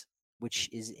Kannapolis, which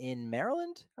is in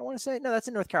Maryland. I want to say no, that's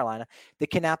in North Carolina. The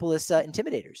Kannapolis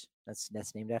Intimidators.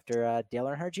 That's named after Dale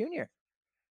Earnhardt Jr. It's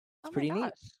Oh my pretty neat.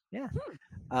 gosh. Yeah.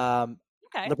 Hmm. Um,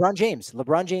 Okay. LeBron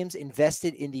James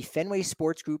invested in the Fenway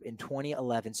Sports Group in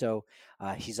 2011. So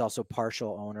he's also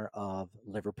partial owner of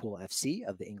Liverpool FC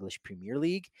of the English Premier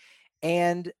League.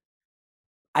 And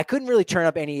I couldn't really turn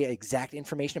up any exact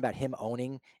information about him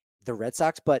owning the Red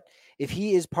Sox, but if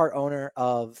he is part owner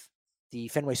of the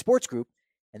Fenway Sports Group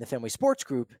and the Fenway Sports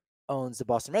Group owns the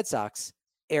Boston Red Sox,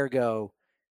 ergo,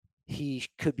 he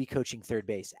could be coaching third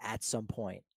base at some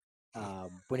point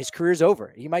when his career's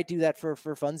over. He might do that for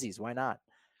funsies. Why not?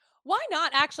 Why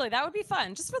not? Actually, that would be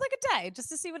fun, just for like a day, just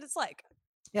to see what it's like.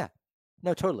 Yeah.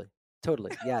 No, totally.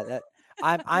 Totally. Yeah, that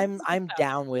I'm I'm That's good I'm stuff.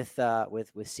 down with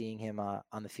seeing him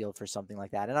on the field for something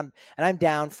like that. And I'm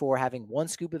down for having one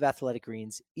scoop of athletic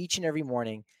greens each and every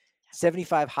morning,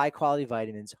 75 high quality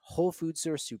vitamins, whole food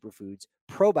source superfoods,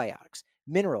 probiotics,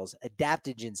 minerals,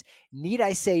 adaptogens. Need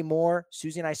I say more?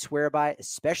 Susie and I swear by it,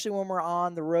 especially when we're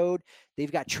on the road.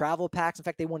 They've got travel packs. In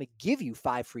fact, they want to give you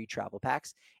 5 free travel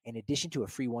packs in addition to a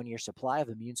free 1 year supply of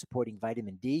immune supporting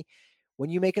vitamin D when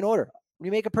you make an order. When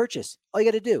you make a purchase, all you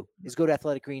got to do is go to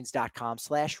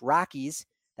athleticgreens.com/Rockies.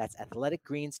 That's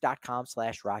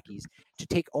athleticgreens.com/Rockies to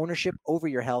take ownership over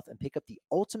your health and pick up the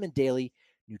ultimate daily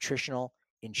nutritional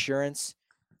insurance.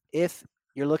 If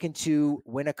you're looking to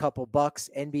win a couple bucks,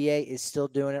 NBA is still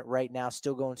doing it right now,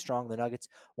 still going strong. The Nuggets,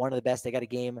 one of the best. They got a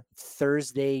game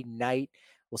Thursday night.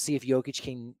 We'll see if Jokic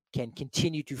can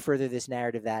continue to further this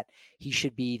narrative that he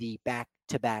should be the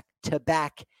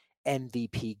back-to-back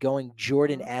MVP, going Mhm.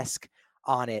 Jordan-esque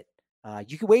on it.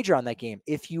 You can wager on that game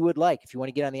if you would like. If you want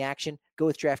to get on the action, go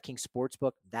with DraftKings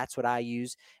Sportsbook. That's what I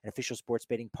use, an official sports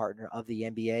betting partner of the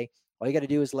NBA. All you got to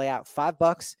do is lay out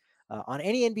 $5 on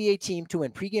any NBA team to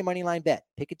win pregame money line bet.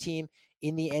 Pick a team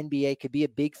in the NBA. Could be a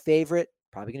big favorite.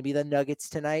 Probably going to be the Nuggets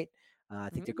tonight. I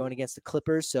think they're going against the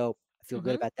Clippers, so I feel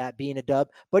good Mhm. about that being a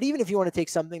dub. But even if you want to take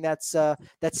something that's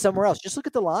somewhere else, just look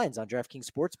at the lines on DraftKings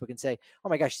Sportsbook and say, "Oh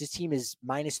my gosh, this team is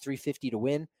minus 350 to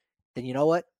win." Then you know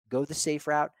what? Go the safe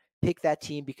route. Pick that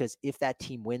team because if that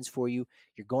team wins for you,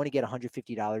 you're going to get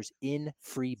 $150 in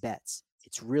free bets.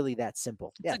 It's really that simple.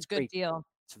 It's Yeah, a it's good great. deal.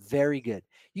 It's very good.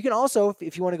 You can also,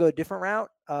 if you want to go a different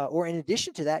route, or in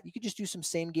addition to that, you could just do some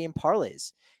same game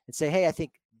parlays and say, hey, I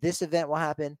think this event will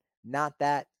happen, not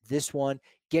that, this one.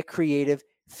 Get creative.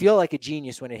 Feel like a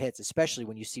genius when it hits, especially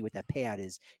when you see what that payout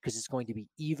is, because it's going to be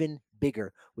even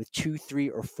bigger with 2, 3,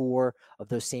 or 4 of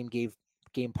those same game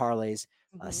parlays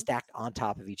Mhm. stacked on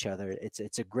top of each other.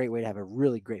 It's a great way to have a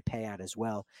really great payout as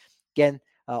well. Again,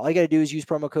 all you got to do is use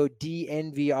promo code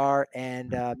DNVR and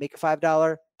make a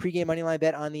 $5 pregame money line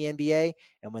bet on the NBA.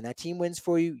 And when that team wins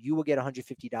for you, you will get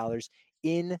 $150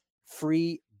 in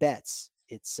free bets.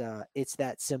 It's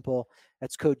that simple.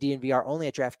 That's code DNVR only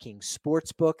at DraftKings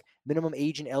Sportsbook. Minimum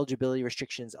age and eligibility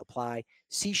restrictions apply.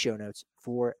 See show notes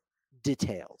for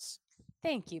details.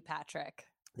 Thank you, Patrick.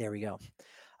 There we go.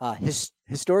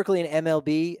 Historically in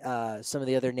MLB, some of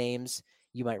the other names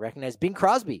you might recognize: Bing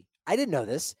Crosby. I didn't know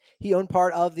this. He owned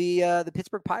part of the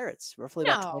Pittsburgh Pirates, roughly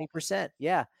about No, 20%.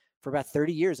 Yeah, for about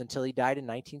 30 years until he died in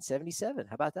 1977.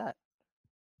 How about that?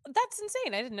 that's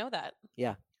insane. I didn't know that.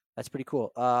 Yeah, that's pretty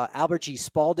cool. Albert G.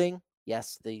 Spalding.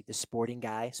 Yes, the sporting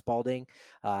guy, Spalding.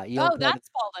 He owned Oh, part of that's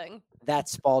Spalding. that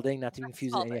Spalding, not to be That's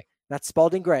confused with Spalding. any, not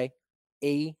Spalding Gray,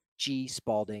 A.G.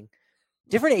 Spalding.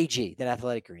 Different AG than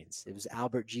Athletic Greens. It was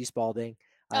Albert G. Spalding.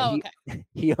 Oh, He okay.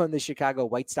 he owned the Chicago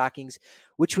White Stockings,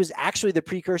 which was actually the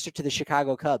precursor to the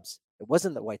Chicago Cubs. It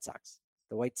wasn't the White Sox.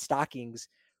 The White Stockings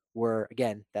were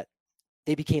again that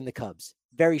they became the Cubs.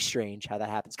 Very strange how that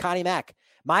happens. Connie Mack,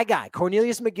 my guy,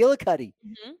 Cornelius McGillicuddy.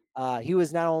 Mhm. He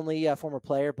was not only a former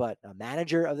player, but a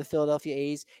manager of the Philadelphia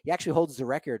A's. He actually holds the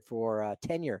record for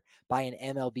tenure by an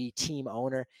MLB team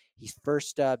owner. He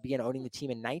first began owning the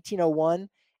team in 1901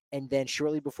 and then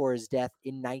shortly before his death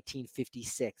in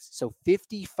 1956. So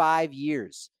 55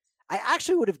 years. I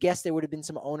actually would have guessed there would have been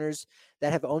some owners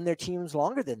that have owned their teams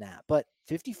longer than that, but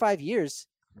 55 years,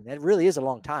 I mean, that really is a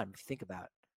long time if you think about it,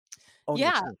 owning a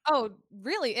Yeah. team. Oh,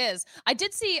 really is.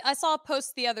 I saw a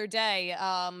post the other day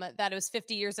that it was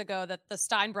 50 years ago that the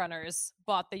Steinbrenners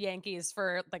bought the Yankees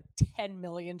for like $10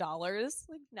 million. Like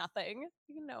nothing.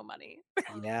 No money.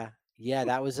 Yeah. Yeah,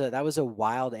 that was a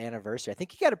wild anniversary. I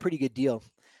think he got a pretty good deal.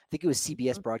 I think it was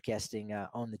CBS Mhm. Broadcasting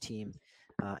owned the team.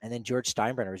 And then George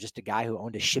Steinbrenner was just a guy who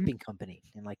owned a shipping company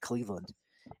in like Cleveland.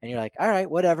 And you're like, all right,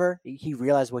 whatever. He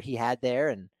realized what he had there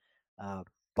and uh,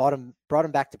 brought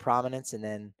him back to prominence, and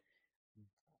then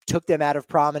took them out of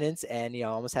prominence, and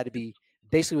almost had to be,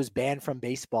 basically was banned from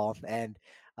baseball. And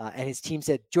his team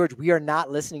said, George, we are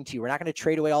not listening to you. We're not going to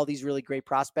trade away all these really great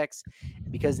prospects.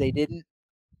 And because they didn't,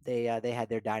 they had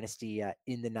their dynasty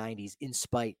in the 90s in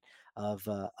spite of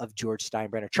George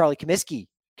Steinbrenner. Charlie Comiskey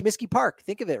Park,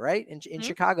 think of it, right? In Mhm.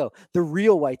 Chicago, the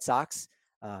real White Sox.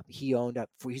 He owned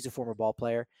he's a former ball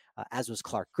player, as was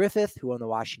Clark Griffith, who owned the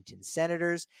Washington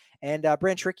Senators, and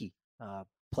Branch Rickey,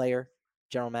 player,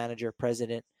 general manager,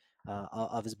 president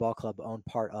of his ball club, owned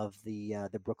part of the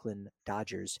Brooklyn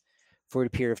Dodgers for a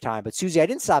period of time. But Susie, I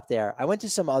didn't stop there. I went to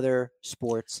some other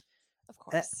sports. Of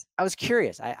course. I was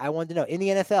curious. I wanted to know, in the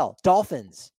NFL,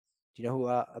 Dolphins. Do you know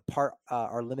who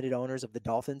are limited owners of the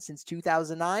Dolphins since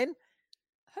 2009?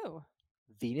 Who?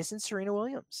 Venus and Serena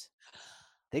Williams.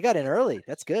 They got in early.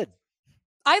 That's good.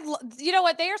 You know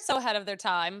what? They are so ahead of their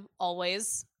time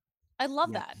always. I love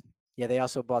Yeah. that. Yeah, they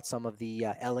also bought some of the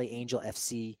LA Angel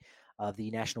FC of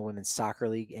the National Women's Soccer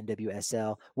League,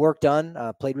 NWSL. Work done.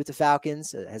 Played with the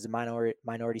Falcons. Has a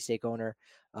minority stake owner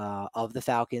of the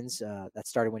Falcons. That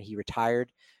started when he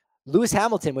retired. Lewis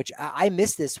Hamilton, which I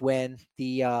missed this when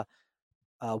the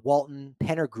Walton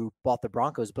Penner Group bought the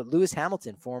Broncos, but Lewis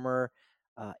Hamilton, former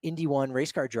Indy 1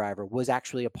 race car driver, was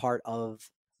actually a part of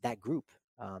that group.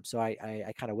 So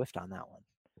I kind of whiffed on that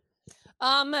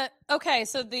one. Okay,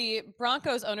 so the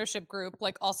Broncos ownership group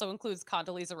like also includes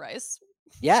Condoleezza Rice.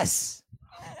 Yes,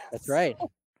 that's right.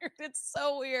 So weird. It's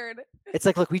so weird. It's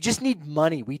like, look, we just need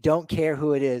money. We don't care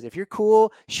who it is. If you're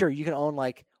cool, sure, you can own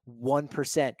like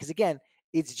 1%. Because again,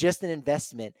 it's just an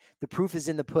investment. The proof is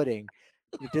in the pudding.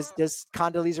 Does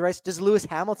Condoleezza Rice, does Lewis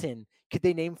Hamilton, could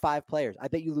they name 5 players? I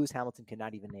bet you Lewis Hamilton could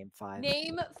not even name 5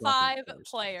 Name Broncos 5 players.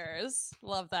 players.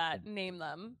 Love Yeah. that. Name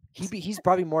them. He's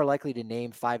probably more likely to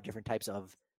name 5 different types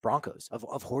of Broncos,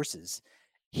 of horses.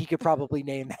 He could probably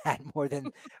name that more than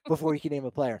before he can name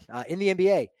a player. In the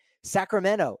NBA,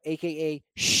 Sacramento, aka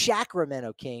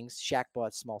Shaqramento Kings. Shaq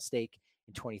bought small stake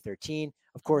in 2013.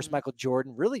 Of course, Mhm. Michael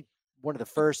Jordan, really one of the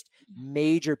first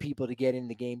major people to get in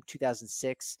the game.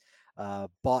 2006,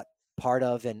 bought part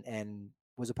of and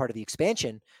was a part of the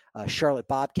expansion. Charlotte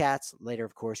Bobcats, later,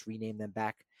 of course, renamed them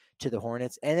back to the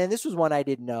Hornets. And then this was one I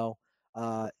didn't know.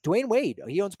 Dwayne Wade,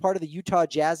 he owns part of the Utah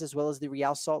Jazz as well as the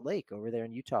Real Salt Lake over there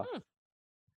in Utah. Hmm.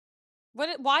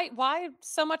 Why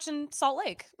so much in Salt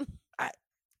Lake? I,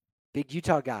 big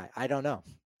Utah guy. I don't know.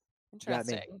 You got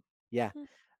me. Interesting. Yeah.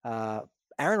 Hmm.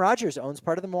 Aaron Rodgers owns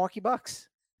part of the Milwaukee Bucks.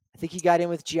 I think he got in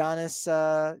with Giannis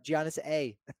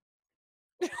A.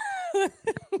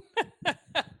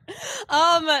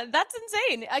 That's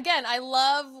insane. Again, I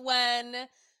love when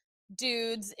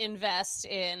dudes invest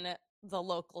in the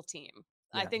local team.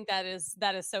 I Yeah. think that is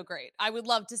so great. I would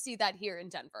love to see that here in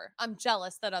Denver. I'm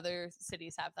jealous that other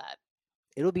cities have that.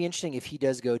 It'll be interesting if he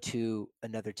does go to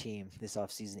another team this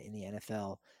offseason in the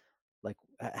NFL. Like,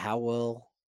 how will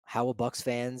Bucks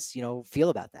fans, feel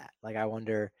about that? Like, I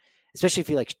wonder, especially if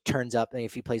he like turns up,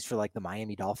 if he plays for like the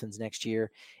Miami Dolphins next year,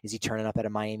 is he turning up at a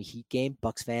Miami Heat game?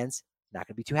 Bucks fans not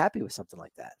going to be too happy with something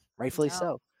like that. Rightfully No.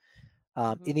 so.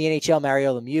 In Mhm. the NHL,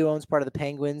 Mario Lemieux owns part of the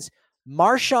Penguins.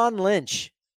 Marshawn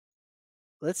Lynch.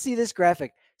 Let's see this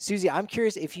graphic. Susie, I'm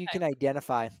curious if you can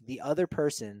identify the other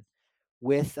person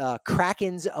with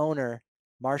Kraken's owner,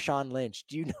 Marshawn Lynch.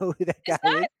 Do you know who that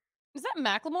guy is? Is that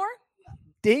Macklemore?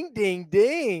 Ding, ding,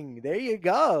 ding. There you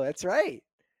go. That's right.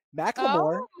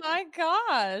 Macklemore, Oh my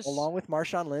gosh. along with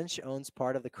Marshawn Lynch, owns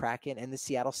part of the Kraken and the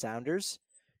Seattle Sounders.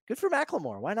 Good for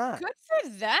Macklemore. Why not? Good for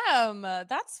them.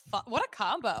 That's fun. What a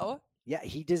combo. Yeah,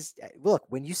 he does. Look,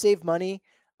 when you save money,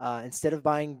 instead of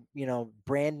buying,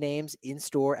 brand names in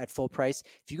store at full price,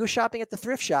 if you go shopping at the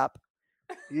thrift shop,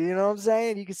 you know what I'm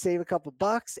saying? You can save a couple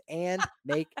bucks and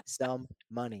make some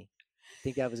money. I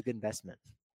think that was a good investment.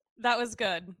 That was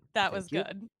good. That Thank was you.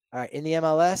 good. All right. In the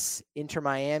MLS, Inter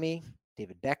Miami,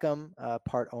 David Beckham,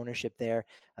 part ownership there.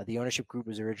 The ownership group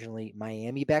was originally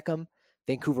Miami Beckham,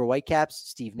 Vancouver Whitecaps,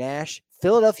 Steve Nash,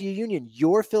 Philadelphia Union,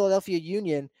 your Philadelphia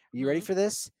Union. Are you ready Mhm. for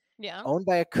this? Yeah. owned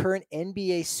by a current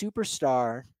NBA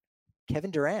superstar,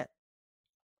 Kevin Durant.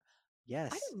 I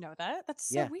Yes. didn't know that. That's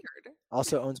so Yeah. weird.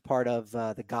 Also owns part of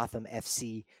the Gotham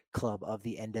FC club of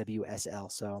the NWSL.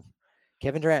 So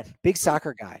Kevin Durant, big Hmm.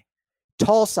 soccer guy,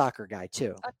 tall soccer guy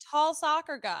too. A tall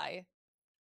soccer guy.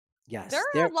 There Yes. are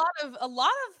There. a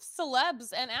lot of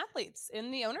celebs and athletes in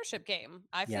the ownership game.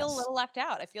 I feel a Yes. little left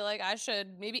out. I feel like I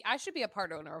should be a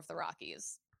part owner of the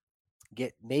Rockies.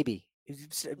 Get maybe.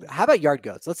 Mhm. How about yard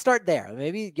goats? Let's start there.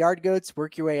 Maybe yard goats.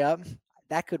 Work your way up.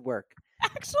 That could work.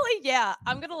 Actually, yeah,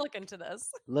 I'm gonna look into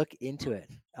this. Look into it.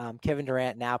 Kevin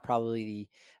Durant now probably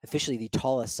officially the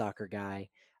tallest soccer guy,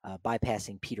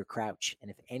 bypassing Peter Crouch.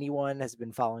 And if anyone has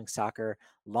been following soccer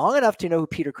long enough to know who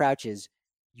Peter Crouch is,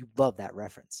 you love that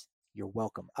reference. You're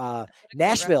welcome. What a great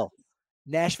Nashville, reference.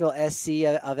 Nashville SC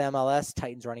of MLS,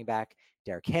 Titans running back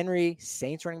Derrick Henry,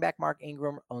 Saints running back Mark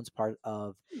Ingram owns part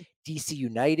of Hmm. DC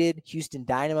United. Houston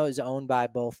Dynamo is owned by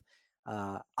both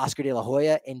Oscar De La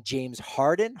Hoya and James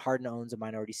Harden. Harden owns a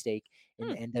minority stake in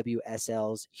Hmm. the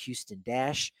NWSL's Houston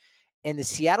Dash. And the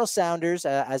Seattle Sounders,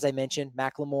 as I mentioned,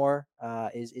 Macklemore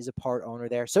is a part owner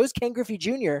there. So is Ken Griffey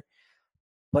Jr.,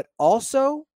 but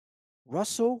also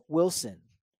Russell Wilson.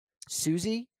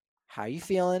 Susie, how are you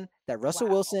feeling that Russell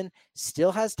Wow. Wilson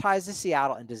still has ties to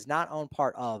Seattle and does not own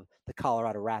part of the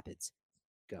Colorado Rapids?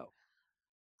 Go.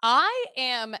 I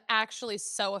am actually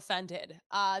so offended.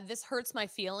 This hurts my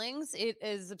feelings. It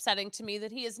is upsetting to me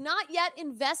that he is not yet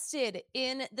invested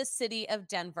in the city of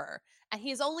Denver, and he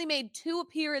has only made 2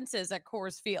 appearances at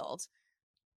Coors Field.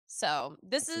 So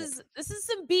this That's it. is this is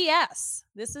some BS.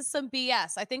 This is some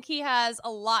BS. I think he has a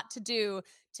lot to do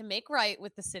to make right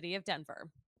with the city of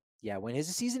Denver. Yeah, when his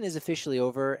season is officially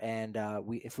over, and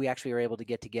if we actually are able to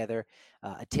get together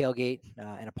a tailgate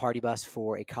and a party bus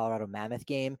for a Colorado Mammoth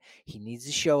game, he needs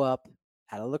to show up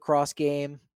at a lacrosse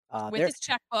game. With There, his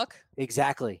checkbook,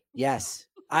 exactly. Yes,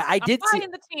 I I'm did see.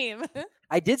 buying the team.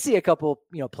 I did see a couple,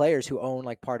 players who own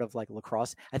like part of like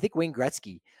lacrosse. I think Wayne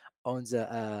Gretzky owns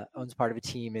part of a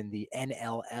team in the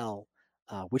NLL,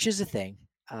 which is a thing.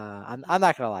 I'm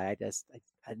not gonna lie.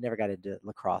 I never got into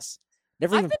lacrosse.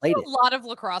 Never I've even been played to it. a lot of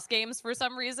lacrosse games for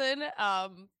some reason.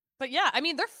 But yeah, I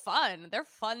mean they're fun. They're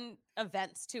fun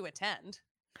events to attend.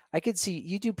 I could see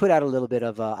you do put out a little bit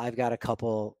of I've got a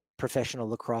couple professional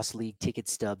lacrosse league ticket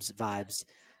stubs vibes.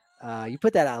 You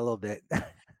put that out a little bit.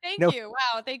 Thank No, you.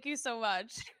 Wow, thank you so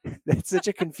much. that's such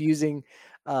a confusing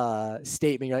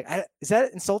statement. You're like, is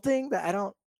that insulting? That I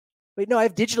don't. Wait, no, I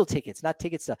have digital tickets, not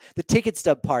ticket stub. The ticket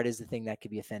stub part is the thing that could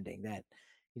be offending. That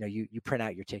you print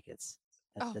out your tickets.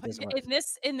 Oh, That doesn't work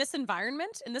in this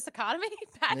environment, in this economy,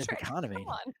 in this Patrick, come economy.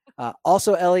 on.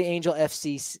 Also, LA Angel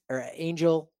FC or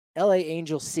Angel LA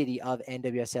Angel City of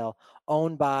NWSL,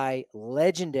 owned by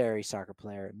legendary soccer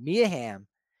player Mia Hamm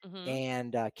Mhm.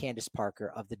 and Candace Parker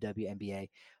of the WNBA.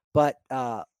 But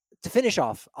to finish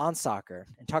off on soccer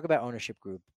and talk about ownership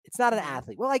group, it's not an Mhm.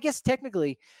 athlete. Well, I guess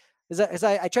technically, as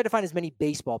I tried to find as many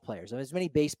baseball players, as many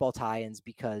baseball tie-ins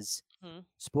because Mhm.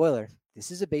 spoiler,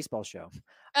 this is a baseball show.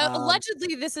 Um,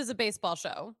 Allegedly, this is a baseball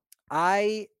show.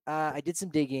 I did some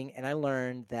digging and I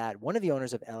learned that one of the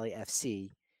owners of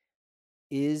LAFC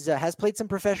is has played some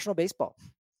professional baseball.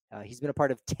 He's been a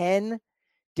part of 10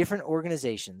 different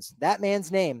organizations. That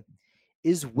man's name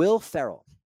is Will Ferrell.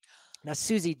 Now,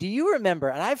 Susie, do you remember?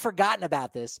 And I've forgotten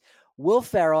about this. Will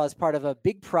Ferrell, as part of a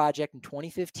big project in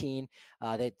 2015,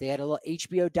 they had a little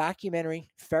HBO documentary.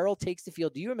 Ferrell Takes the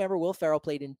Field. Do you remember Will Ferrell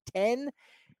played for 10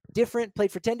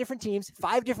 different teams,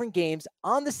 5 different games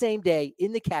on the same day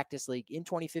in the Cactus League in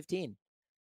 2015?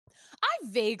 I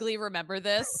vaguely remember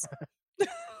this.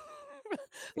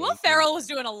 Will Vaguely. Ferrell was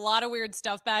doing a lot of weird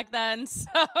stuff back then, so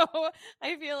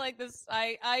I feel like this.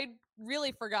 I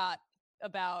really forgot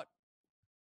about.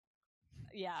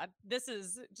 Yeah, this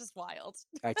is just wild.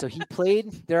 All right, so he played.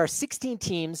 There are 16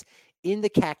 teams in the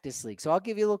Cactus League. So I'll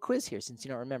give you a little quiz here since you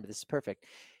don't remember. This is perfect.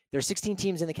 There are 16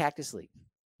 teams in the Cactus League.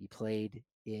 He played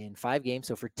in 5 games.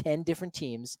 So for 10 different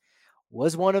teams,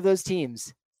 was one of those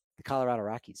teams the Colorado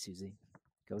Rockies, Susie?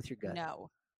 Go with your gut. No.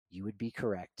 You would be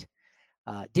correct.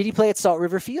 Did he play at Salt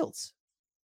River Fields?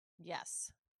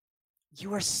 Yes.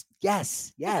 You are,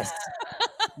 yes, yes.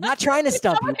 Not trying to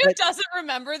stump Someone you, who but doesn't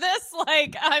remember this,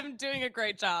 like I'm doing a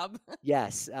great job.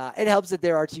 yes, it helps that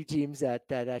there are 2 teams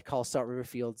that call Salt River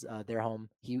Fields their home.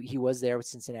 He was there with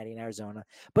Cincinnati and Arizona,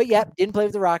 but yep, didn't play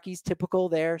with the Rockies. Typical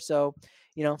there. So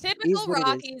is Typical what it is.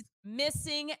 Rockies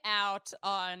missing out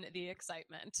on the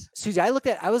excitement. Susie, I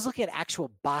was looking at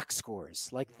actual box scores.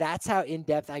 Like that's how in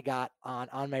depth I got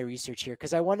on my research here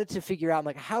because I wanted to figure out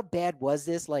like how bad was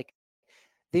this? Like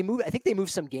I think they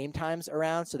moved some game times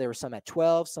around. So there were some at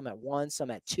 12, some at 1, some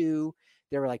at 2.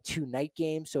 there were like 2 night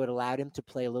games, so it allowed him to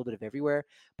play a little bit of everywhere.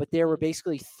 But there were Mhm.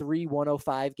 basically 3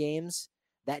 105 games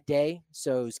that day.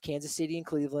 So it was Kansas City and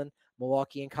Cleveland,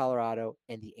 Milwaukee and Colorado,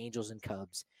 and the Angels and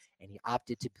Cubs. And he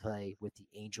opted to play with the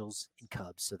Angels and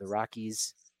Cubs. So the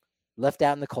Rockies left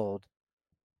out in the cold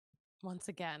Once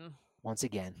again. once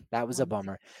again. That was a Once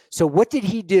bummer. So what did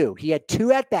he do? He had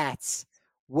 2 at bats.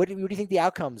 What do you think the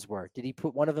outcomes were? Did he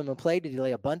put one of them in play? Did he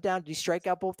lay a bunt down? Did he strike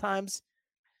out both times?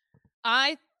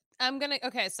 I I'm gonna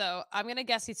okay, so I'm gonna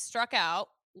guess he struck out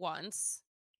once.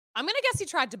 I'm gonna guess he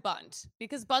tried to bunt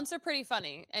because bunts are pretty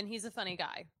funny, and he's a funny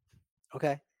guy.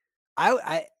 Okay.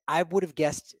 I would have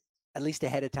guessed at least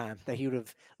ahead of time that he would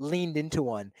have leaned into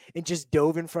one and just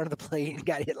dove in front of the plate and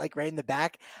got hit like right in the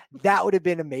back. That would have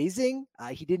been amazing.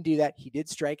 He didn't do that. He did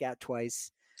strike out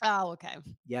twice. Oh, okay.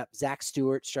 Yep. Zach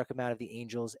Stewart struck him out of the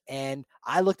Angels. And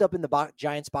I looked up in the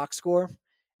Giants box score.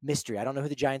 Mystery. I don't know who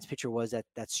the Giants pitcher was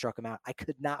that struck him out. I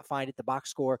could not find it. The box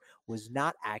score was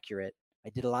not accurate. I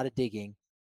did a lot of digging.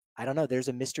 I don't know. There's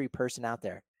a mystery person out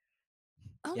there.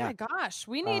 Oh Yeah. my gosh,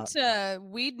 Uh,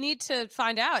 we need to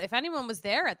find out if anyone was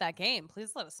there at that game.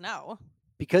 Please let us know.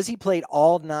 because he played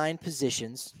all 9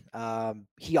 positions.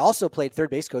 He also played third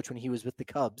base coach when he was with the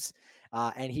Cubs,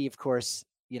 and he, of course,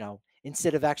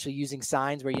 instead of actually using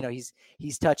signs where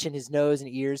he's touching his nose and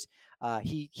ears,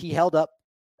 he held up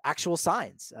actual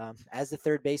signs as the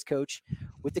third base coach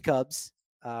with the Cubs,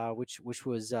 which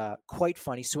was quite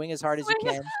funny. Swing as hard as you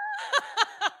Swing. can,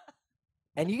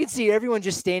 and you can see everyone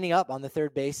just standing up on the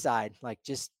third base side, like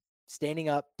just standing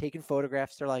up, taking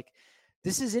photographs. They're like,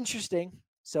 "This is interesting."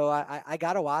 So I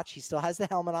gotta watch. He still has the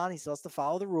helmet on. He still has to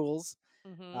follow the rules.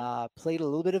 Mhm. Played a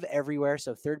little bit of everywhere.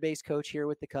 So third base coach here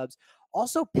with the Cubs.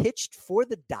 Also pitched for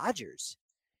the Dodgers.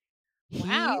 He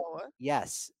Wow.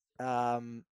 yes.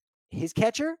 His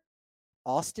catcher,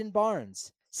 Austin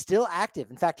Barnes, still active.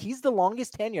 In fact, he's the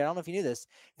longest tenured. I don't know if you knew this.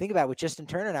 Think about it, with Justin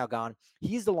Turner now gone.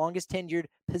 He's the longest tenured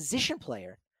position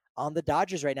player on the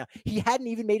Dodgers right now. He hadn't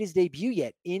even made his debut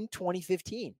yet in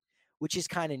 2015, which is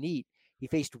kind of neat. He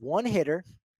faced one hitter.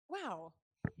 Wow.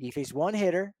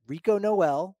 Rico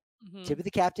Noel. Tip Mhm. of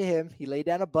the cap to him. He laid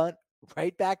down a bunt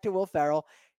right back to Will Ferrell.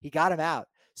 He got him out.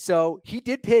 So he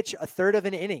did pitch a third of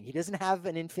an inning. He doesn't have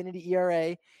an infinity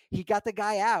ERA. He got the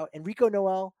guy out. And Rico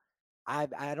Noel, I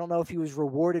don't know if he was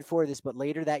rewarded for this, but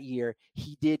later that year,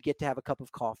 he did get to have a cup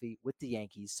of coffee with the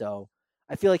Yankees. So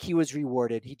I feel like he was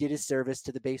rewarded. He did his service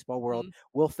to the baseball world. Mhm.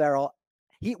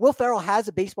 Will Ferrell has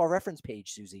a baseball reference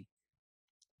page, Susie.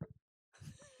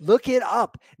 Look it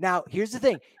up. Now, here's the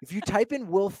thing. If you type in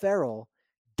Will Ferrell,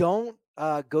 don't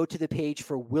go to the page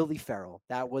for Willie Ferrell.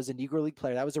 That was a Negro League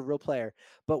player. That was a real player.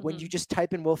 But when you Mhm. just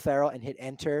type in Will Ferrell and hit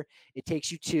enter, it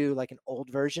takes you to like an old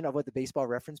version of what the baseball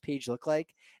reference page looked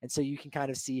like. And so you can kind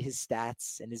of see his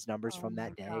stats and his numbers Oh from my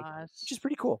that day, which is gosh.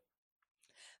 pretty cool.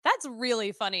 That's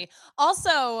really funny.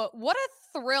 Also, what a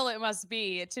thrill it must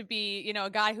be to be, a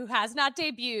guy who has not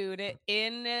debuted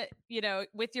in,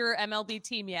 with your MLB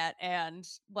team yet and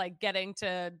like getting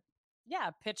to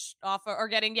pitch off or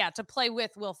getting to play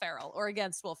with Will Ferrell or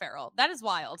against Will Ferrell. That is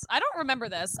wild. I don't remember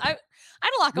this. I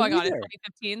had a lot Me going on in neither.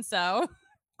 2015, so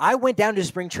I went down to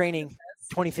spring training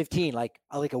 2015, like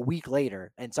a week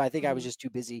later, and so I think I was Mhm. just too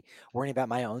busy worrying about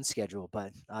my own schedule.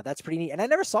 But that's pretty neat, and I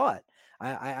never saw it.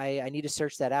 I need to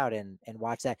search that out and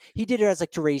watch that. He did it as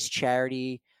like to raise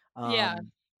charity, Yeah.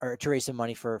 or to raise some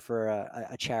money for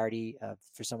a charity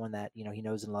for someone that he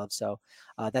knows and loves. So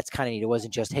that's kind of neat. It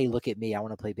wasn't just, hey, look at me, I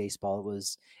want to play baseball.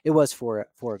 It was for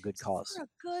a good cause. For a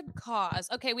good cause.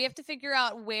 Okay, we have to figure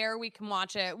out where we can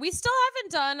watch it. We still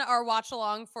haven't done our watch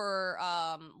along for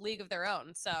League of Their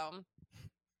Own, so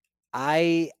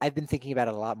I've been thinking about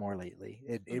it a lot more lately.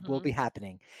 It will mhm. be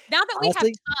happening. Now that we have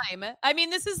Honestly, time, I mean,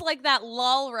 this is like that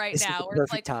lull right this is now the where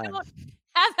it's perfect like we time. don't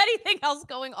have anything else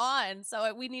going on,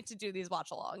 so we need to do these watch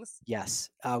alongs. Yes.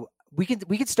 We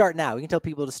can start now. We can tell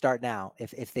people to start now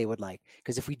if they would like.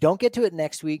 Because if we don't get to it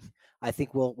next week, I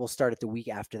think we'll start it the week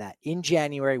after that. In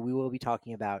January, we will be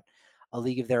talking about A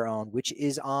League of Their Own, which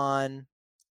is on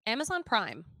Amazon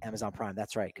Prime. Amazon Prime.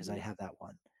 That's right, because I Mhm. have that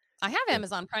one. I have Yeah.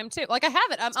 Amazon Prime too. Like I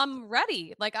have it. I'm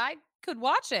ready. Like I could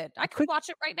watch it. I could Quit watch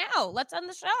it right now. Let's end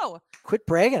the show. quit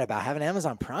bragging about having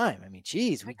Amazon Prime. I mean,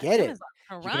 geez, I we got get it. Amazon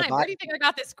You're gonna Prime. Where buy do you think I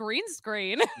got this green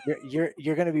screen?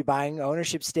 you're gonna be buying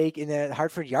ownership stake in the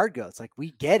Hartford Yard Goats. Like,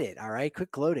 we get it. All right. Quit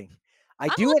gloating. I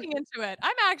I'm do want looking into it.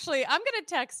 I'm gonna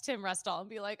text Tim Restall and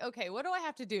be like, okay, what do I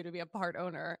have to do to be a part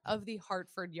owner of the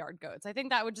Hartford Yard Goats? I think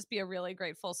that would just be a really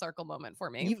great full circle moment for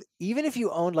me. even if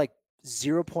you owned like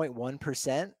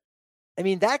 0.1%, I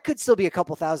mean, that could still be a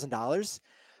couple $1,000.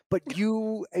 But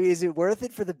is it worth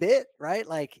it for the bit, right?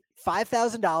 Like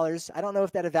 $5,000. I don't know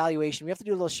if that evaluation, we have to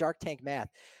do a little Shark Tank math.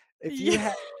 If you Yeah.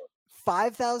 had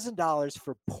 $5,000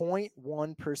 for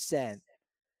 0.1%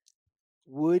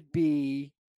 would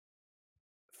be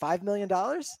 $5 million.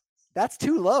 That's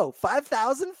too low.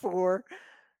 5,000 for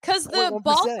Because the 0.1%.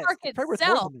 ballpark It's probably worth more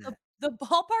itself, than the, that. the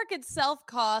ballpark itself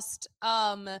cost,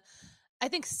 I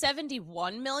think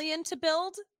 71 million to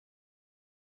build.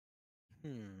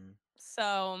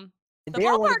 So And the they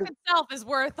are one of ballpark the itself is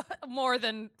worth more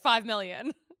than 5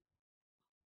 million.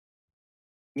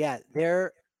 yeah,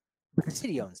 but the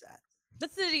city owns that.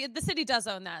 The city does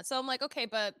own that. So I'm like, okay,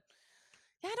 but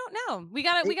yeah, I don't know. We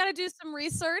gotta do some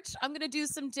research. I'm gonna do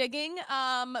some digging.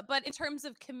 But in terms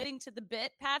of committing to the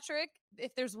bit, Patrick,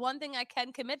 if there's one thing I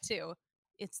can commit to,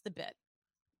 it's the bit.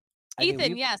 I mean,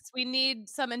 Ethan, yes, we need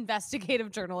some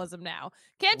investigative journalism now.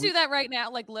 Can't we do that right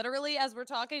now, like literally as we're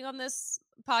talking on this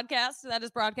podcast that is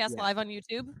broadcast yeah. live on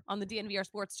YouTube on the DNVR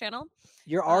Sports channel.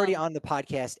 You're already Um, on the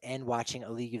podcast and watching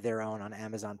A League of Their Own on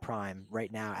Amazon Prime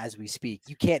right now as we speak.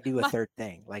 You can't do a my third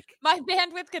thing. Like, my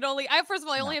bandwidth can only. First of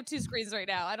all, I no, only have 2 screens right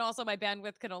now, and also my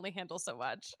bandwidth can only handle so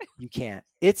much. you can't.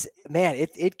 It's man,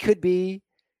 it could be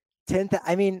 10.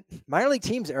 I mean, minor league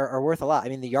teams are worth a lot. I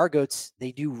mean, the Yargoats,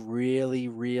 they do really,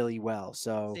 really well.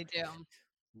 So They do.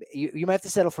 you might have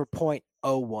to settle for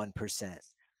 0.01%.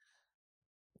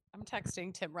 I'm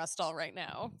texting Tim Rustall right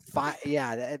now.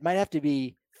 Yeah, it might have to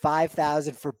be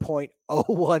 5,000 for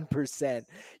 0.01%.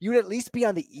 You would at least be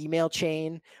on the email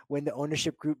chain when the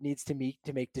ownership group needs to meet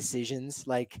to make decisions.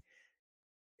 Like,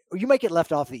 or you might get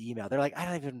left off the email. They're like, I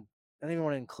don't even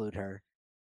want to include her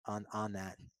on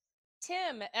that.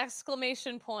 Tim!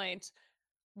 Exclamation point.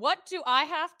 What do I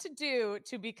have to do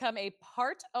to become a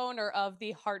part owner of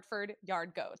the Hartford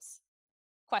Yard Goats?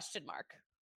 Question mark.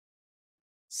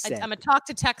 I'm Send. a talk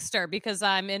to texter because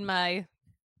I'm in my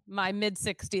mid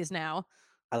 60s now.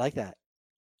 I like that.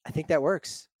 I think that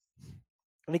works.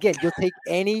 And again, you'll take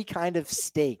any kind of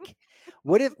stake.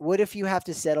 What if you have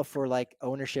to settle for like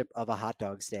ownership of a hot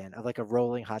dog stand, of like a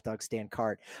rolling hot dog stand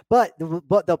cart, but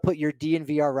they'll put your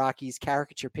DNVR Rockies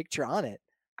caricature picture on it?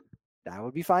 That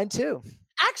would be fine too.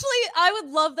 Actually, I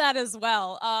would love that as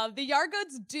well. The Yard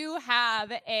Goats do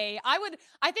have I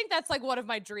think that's like one of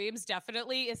my dreams,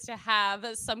 definitely, is to have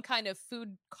some kind of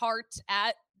food cart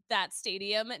at that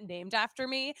stadium named after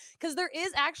me. Because there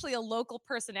is actually a local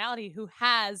personality who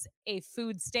has a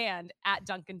food stand at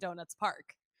Dunkin' Donuts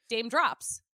Park. Dame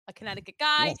Drops, a Connecticut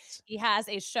guy. Yes. He has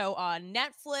a show on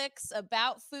Netflix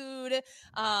about food.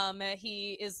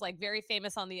 He is like very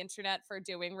famous on the internet for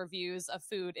doing reviews of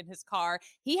food in his car.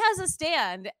 He has a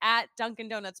stand at Dunkin'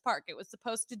 Donuts Park. It was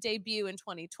supposed to debut in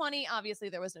 2020. Obviously,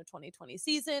 there was no 2020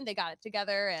 season. They got it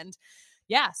together, and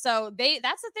yeah, so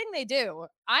that's the thing they do.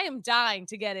 I am dying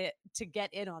to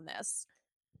get in on this.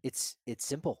 It's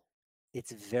simple.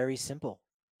 It's very simple.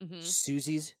 Mhm.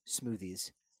 Susie's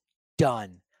Smoothies.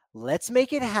 Done. Let's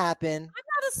make it happen. I'm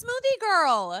not a smoothie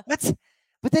girl. What?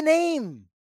 But the name.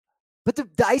 But the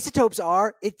isotopes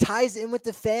it ties in with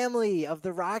the family of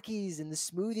the Rockies and the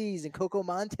Smoothies and Coco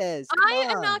Montez. Come I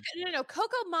am not. on. No.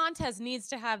 Coco Montez needs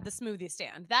to have the smoothie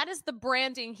stand. That is the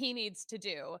branding he needs to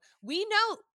do. We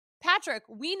know, Patrick.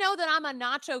 We know that I'm a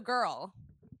nacho girl.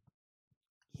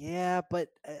 Yeah, but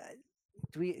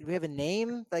do we have a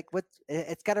name? Like what?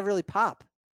 It's got to really pop.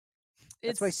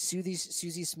 That's why Susie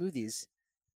Smoothies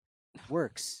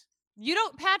works. You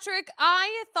don't, Patrick.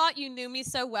 I thought you knew me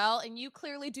so well, and you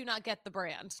clearly do not get the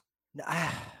brand. No,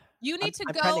 You need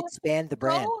I'm trying to expand the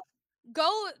brand.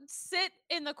 Go sit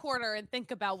in the corner and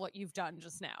think about what you've done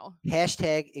just now.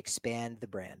 Hashtag expand the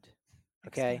brand.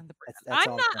 Okay. Expand the brand.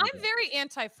 I'm all not. trying to I'm do. very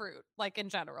anti-fruit, like in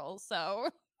general. So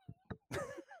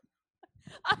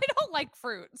I don't like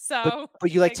fruit. So,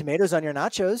 But you like tomatoes on your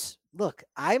nachos? Look,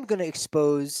 I'm going to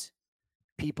expose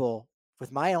people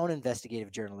with my own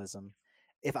investigative journalism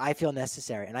if I feel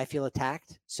necessary and I feel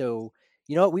attacked. So,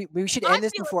 you know what? We should end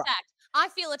this before. I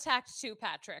feel attacked too,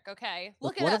 Patrick. Okay,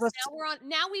 look at us. Now we're on.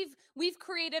 Now we've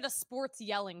created a sports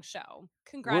yelling show.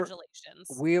 Congratulations.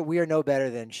 We are no better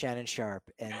than Shannon Sharp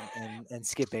and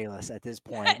Skip Bayless at this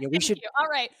point. Yeah, we should. You. All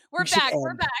right, we're back.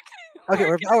 We're back. Okay,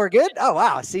 we're good. Oh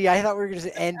wow! See, I thought we were going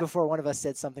to end before one of us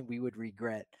said something we would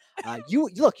regret. You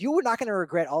were not going to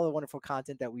regret all the wonderful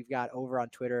content that we've got over on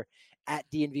Twitter at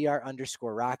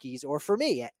DNVR_Rockies, or for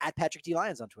me at Patrick D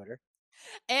Lyons on Twitter.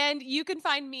 And you can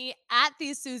find me at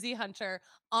the Susie Hunter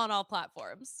on all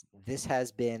platforms. This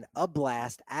has been a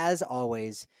blast as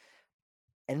always,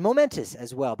 and momentous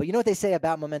as well. But you know what they say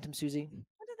about momentum, Susie?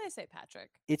 What do they say, Patrick?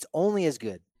 It's only as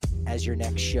good as your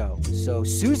next show. So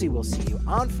Susie will see you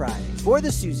on Friday for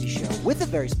the Susie Show with a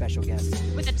very special guest.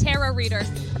 With a tarot reader.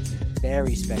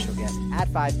 Very special guest at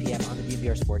 5 p.m. on the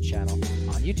DNVR Sports Channel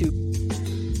on YouTube.